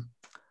down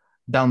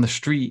the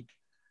street,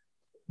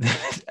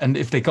 and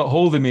if they got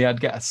hold of me, I'd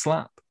get a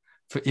slap.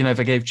 For, if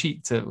I gave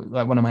cheek to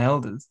like one of my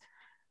elders.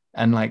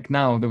 And like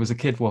now, there was a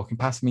kid walking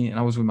past me, and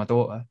I was with my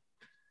daughter,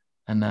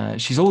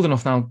 and she's old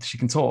enough now; she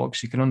can talk,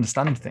 she can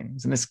understand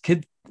things. And this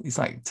kid, he's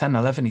like 10,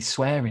 11, he's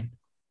swearing.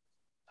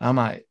 I'm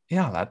like,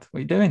 yeah, lad, what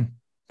are you doing?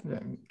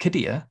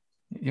 Kiddie, yeah?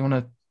 You want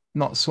to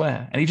not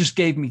swear? And he just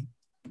gave me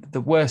the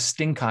worst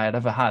stink eye I'd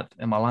ever had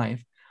in my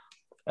life.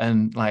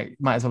 And like,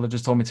 might as well have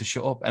just told me to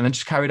shut up, and then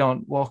just carried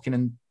on walking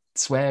and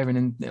swearing,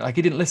 and like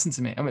he didn't listen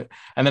to me. I mean,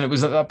 and then it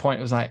was at that point,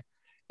 it was like,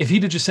 if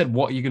he'd have just said,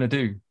 "What are you going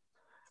to do?"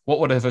 What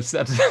would I have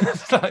said?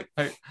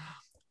 like,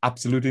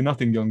 absolutely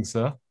nothing, young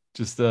sir.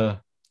 Just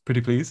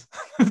pretty please,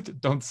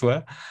 don't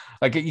swear.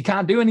 Like you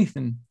can't do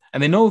anything,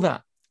 and they know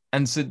that.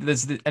 And so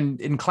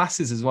and in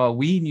classes as well,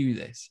 we knew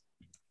this.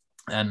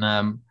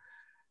 And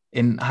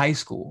in high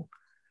school,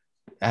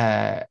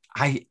 I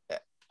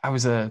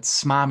was a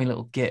smarmy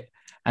little git,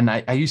 and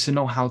I used to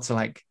know how to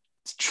like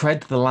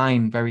tread the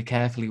line very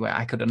carefully, where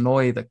I could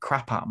annoy the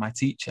crap out of my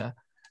teacher,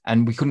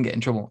 and we couldn't get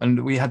in trouble.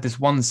 And we had this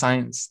one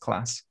science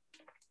class,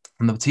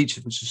 and the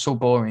teacher was just so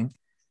boring,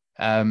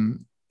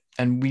 and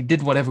we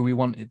did whatever we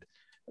wanted,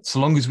 so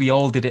long as we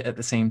all did it at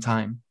the same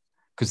time,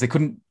 because they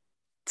couldn't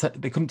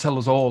tell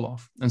us all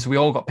off. And so we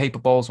all got paper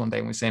balls one day,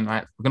 and we're saying,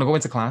 right, we're going to go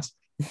into class,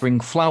 bring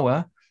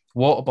flour,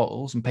 water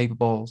bottles, and paper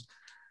balls.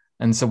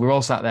 And so we're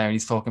all sat there, and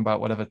he's talking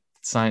about whatever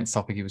science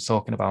topic he was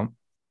talking about.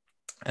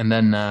 And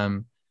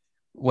then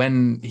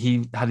when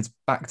he had his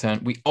back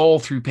turned, we all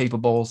threw paper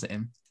balls at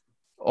him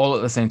all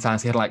at the same time.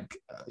 So he had like,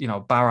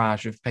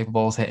 barrage of paper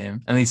balls hit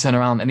him, and he turned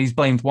around and he's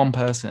blamed one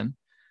person.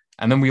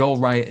 And then we all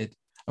rioted,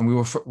 and we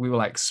were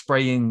like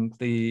spraying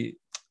the,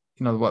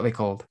 what they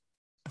called,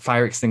 the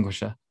fire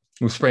extinguisher.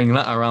 We were spraying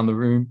that around the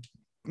room.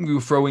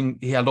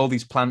 He had all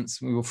these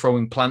plants. We were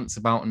throwing plants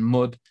about in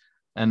mud.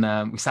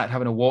 And we started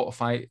having a water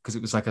fight because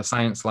it was like a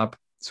science lab.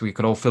 So we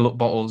could all fill up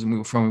bottles, and we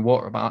were throwing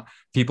water about.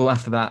 People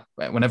after that,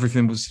 when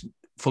everything was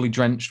fully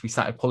drenched, we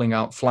started pulling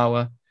out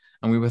flour,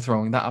 and we were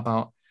throwing that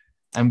about.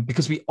 And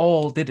because we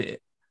all did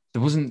it,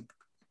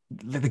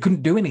 they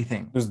couldn't do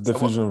anything. There's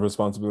diffusion of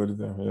responsibility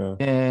there. Yeah.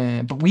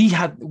 Yeah, but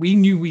we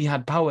knew we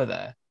had power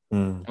there,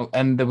 Mm.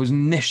 and there was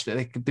niche that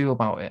they could do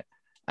about it.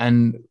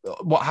 And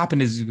what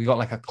happened is we got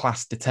like a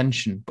class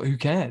detention, but who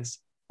cares?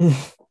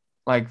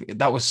 Like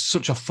that was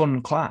such a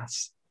fun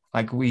class.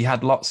 Like we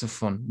had lots of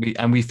fun,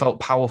 we felt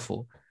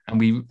powerful, and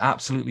we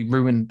absolutely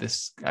ruined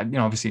this.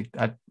 Obviously,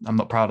 I'm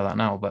not proud of that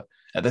now, but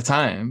at the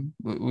time,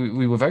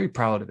 we were very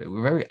proud of it. We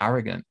were very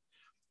arrogant.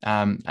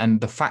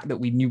 And the fact that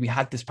we knew we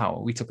had this power,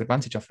 we took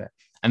advantage of it.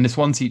 And this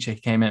one teacher,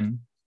 he came in,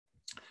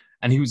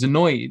 and he was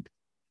annoyed.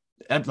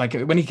 Like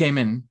when he came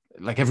in,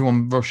 like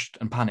everyone rushed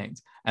and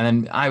panicked. And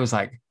then I was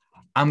like,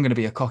 I'm going to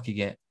be a cocky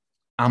git.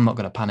 I'm not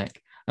going to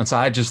panic. And so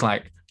I just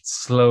like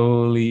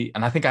slowly,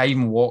 and I think I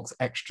even walked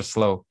extra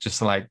slow just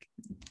to like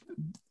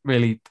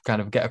really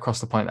kind of get across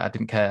the point that I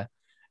didn't care.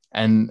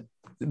 And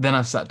then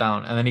I sat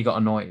down, and then he got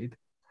annoyed,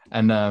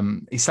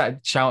 and he started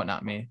shouting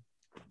at me.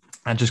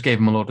 I just gave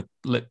him a load of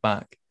lip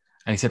back,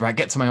 and he said, "Right,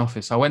 get to my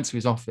office." So I went to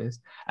his office,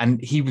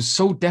 and he was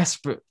so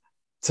desperate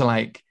to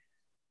like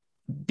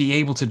be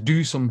able to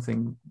do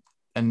something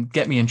and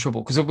get me in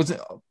trouble, because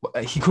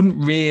he couldn't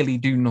really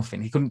do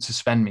nothing. He couldn't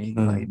suspend me.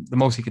 Like, the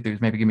most he could do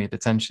is maybe give me a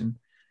detention.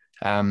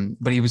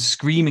 But he was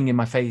screaming in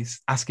my face,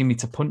 asking me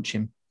to punch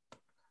him.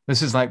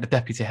 This is like the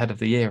deputy head of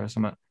the year or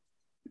something,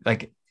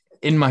 like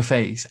in my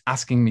face,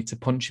 asking me to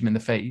punch him in the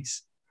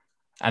face.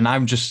 And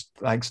I'm just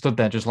like stood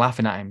there just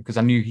laughing at him, because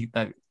I knew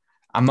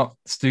I'm not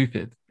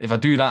stupid. If I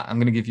do that, I'm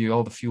going to give you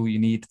all the fuel you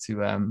need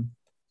to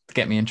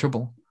get me in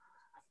trouble.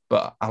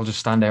 But I'll just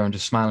stand there and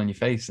just smile in your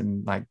face,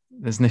 and like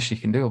there's nothing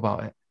you can do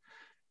about it.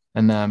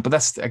 And but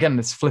that's again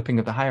this flipping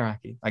of the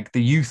hierarchy. Like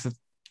the youth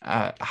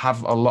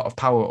have a lot of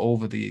power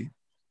over the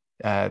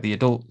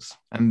adults,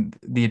 and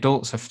the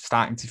adults are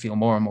starting to feel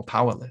more and more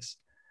powerless,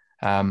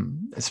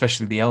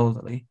 especially the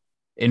elderly,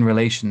 in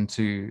relation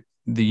to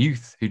the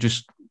youth, who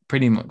just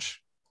pretty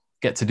much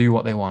get to do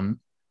what they want.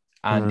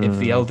 And if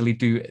the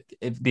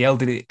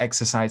elderly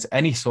exercise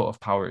any sort of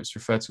power, it's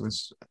referred to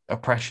as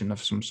oppression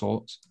of some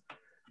sort.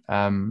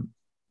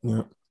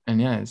 Yeah.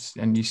 And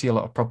and you see a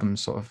lot of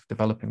problems sort of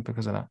developing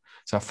because of that.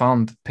 So I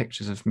found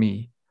pictures of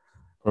me.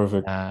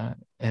 Perfect.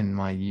 In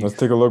my youth. Let's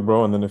take a look,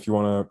 bro. And then if you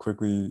want to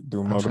quickly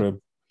do Maghrib.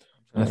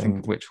 I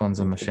think which ones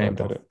I'm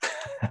ashamed of.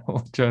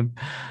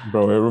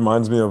 Bro, it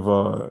reminds me of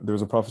there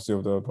was a prophecy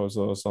of the Prophet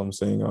ﷺ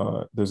saying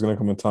there's gonna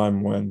come a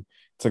time when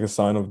it's like a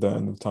sign of the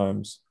end of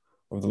times,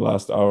 of the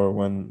last hour,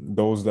 when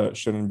those that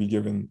shouldn't be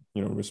given,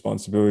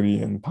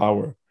 responsibility and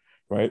power,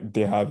 right,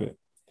 they have it.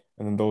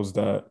 And then those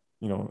that,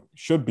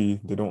 should be,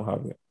 they don't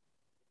have it.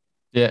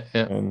 Yeah.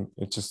 And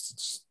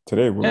it's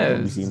today, what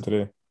we see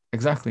today.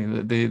 Exactly.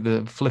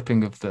 The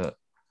flipping of the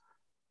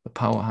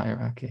power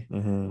hierarchy.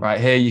 Mm-hmm. Right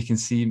here you can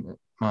see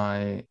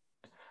my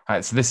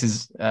right, so this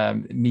is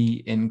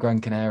me in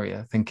Gran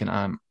Canaria thinking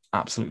I'm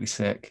absolutely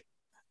sick,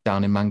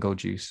 down in mango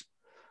juice,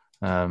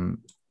 and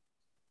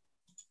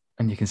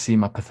you can see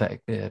my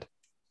pathetic beard.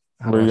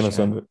 Where are you gonna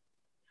send it?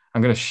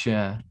 I'm gonna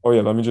share. Oh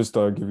yeah, let me just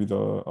give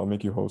you I'll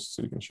make you host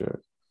so you can share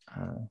it.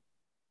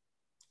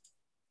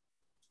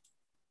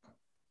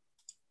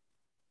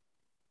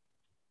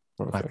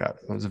 Like I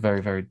was a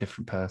very, very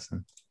different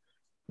person.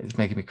 It's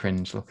making me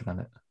cringe looking at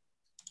it.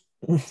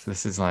 So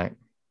this is like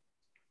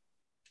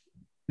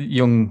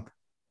young.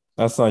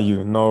 That's not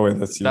you. No way,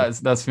 that's you.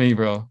 That's me,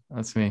 bro.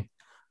 That's me.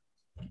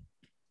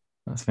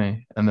 That's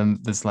me. And then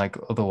there's like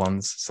other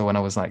ones. So when I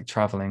was like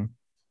traveling,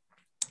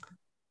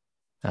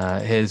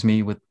 here's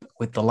me with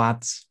the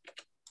lads.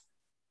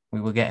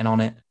 We were getting on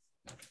it.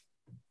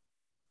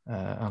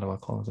 How do I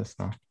close this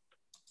now?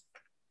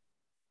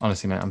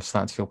 Honestly, mate, I'm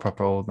starting to feel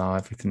proper old now.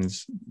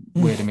 Everything's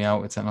weirding me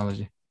out with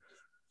technology.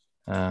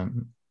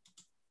 So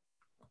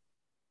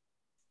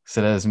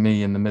there's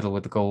me in the middle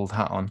with the gold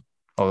hat on,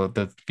 or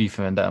the V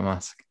for Vendetta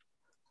mask.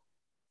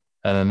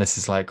 And then this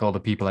is like all the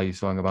people I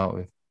used to hang about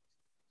with.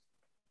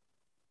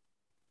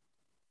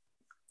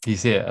 Do you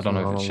see it? I don't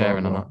know if it's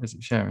sharing or not. Is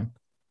it sharing?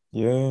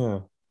 Yeah.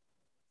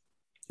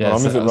 Yeah.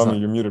 Rami,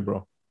 you're muted,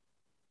 bro.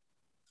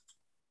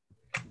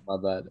 My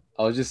bad.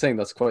 I was just saying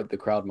that's quite the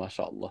crowd,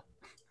 mashallah.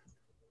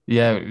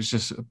 Yeah, it was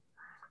just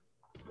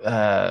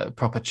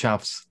proper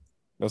chavs.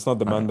 That's not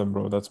the Mandem,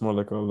 bro. That's more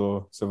like a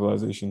little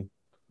civilization.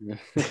 But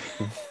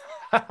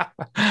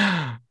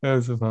yeah,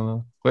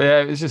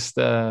 it was just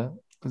it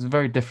was a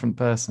very different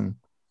person.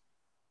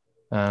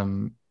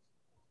 But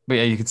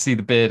yeah, you could see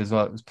the beard as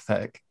well. It was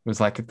pathetic. It was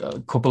like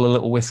a couple of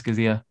little whiskers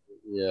here.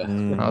 Yeah.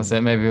 I was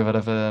saying maybe if I'd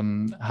have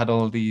had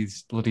all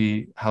these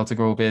bloody how to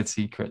grow a beard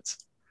secrets,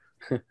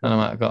 then I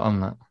might have got on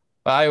that.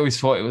 But I always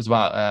thought it was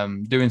about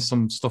doing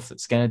some stuff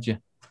that scared you.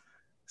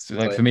 So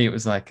like for me, it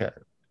was like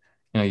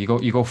you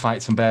go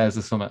fight some bears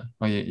or something,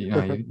 or you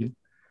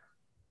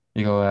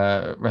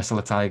go wrestle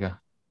a tiger.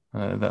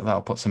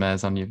 That'll put some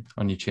hairs on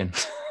your chin.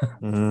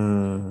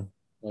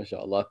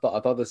 Mashallah. I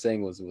thought the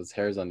saying was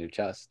hairs on your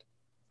chest.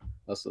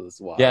 That's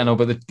why. Yeah, no,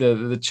 but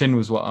the chin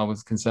was what I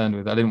was concerned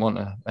with. I didn't want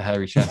a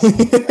hairy chest.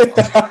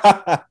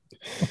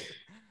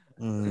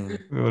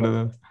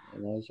 Mashallah.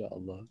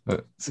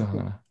 But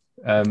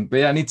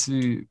yeah, I need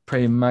to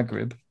pray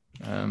Maghrib.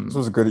 This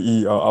was a good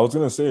eat. I was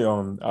gonna say,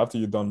 after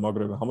you're done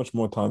Maghrib, how much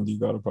more time do you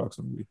got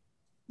approximately?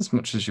 As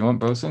much as you want,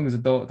 bro. As long as the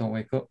daughter don't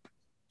wake up.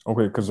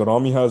 Okay, because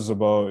Rami has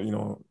about,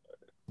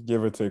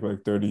 give or take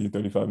like 30,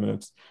 35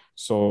 minutes.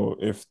 So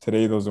if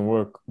today doesn't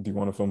work, do you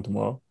want to film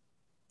tomorrow?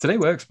 Today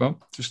works, bro.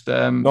 Just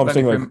no, I'm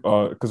saying like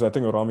because I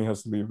think Rami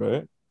has to leave,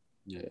 right?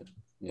 Yeah.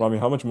 Rami,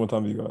 how much more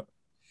time do you got?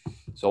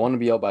 So I want to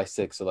be out by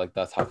 6, so like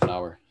that's half an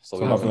hour.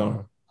 So half an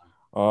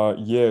hour.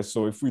 Yeah.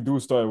 So if we do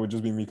start, it would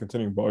just be me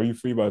continuing. But are you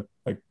free by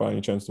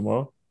any chance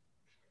tomorrow?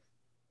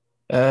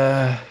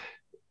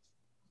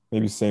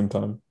 Maybe same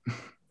time.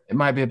 It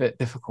might be a bit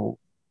difficult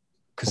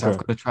because I've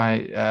got to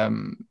try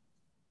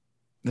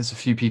there's a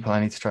few people I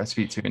need to try to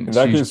speak to. And In it's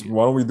that case, usually,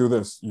 why don't we do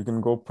this? You can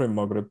go pray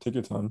Maghrib, take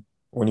your time.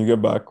 When you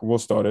get back, we'll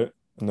start it.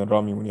 And then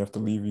Rami, when you have to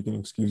leave, you can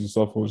excuse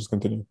yourself. We'll just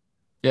continue.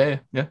 yeah,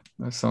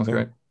 that sounds Yeah.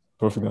 great.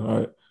 Perfect. Then. All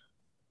right.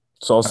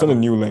 So I'll send a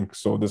new link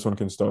so this one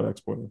can start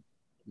exporting.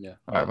 Yeah.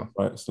 All right, bro.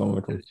 All right.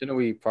 Assalamu alaikum. Shouldn't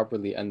we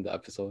properly end the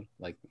episode?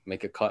 Like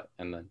make a cut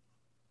and then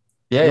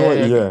Yeah, You know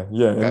yeah, what?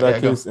 Yeah.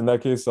 In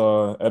that case,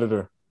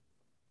 editor,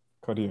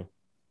 cut here.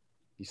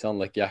 you sound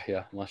like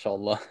Yahya,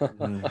 mashallah.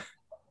 Mm.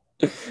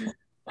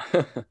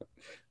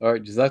 All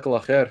right,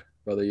 Jazakallah khair,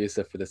 Brother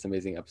Yusuf, for this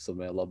amazing episode.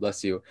 May Allah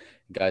bless you.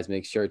 Guys,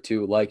 make sure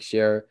to like,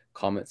 share,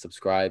 comment,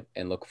 subscribe,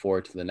 and look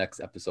forward to the next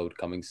episode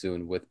coming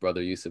soon with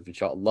Brother Yusuf,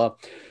 inshallah.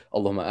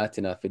 Allahumma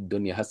atina fid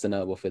dunya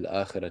hasana wa fil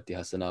akhirati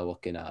hasana wa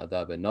qina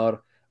adhab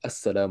an-nar.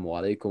 Assalamu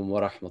alaikum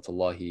wa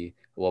rahmatullahi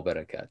wa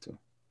barakatuh.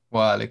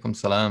 Wa alaikum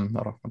salam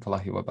wa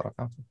rahmatullahi wa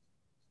barakatuh.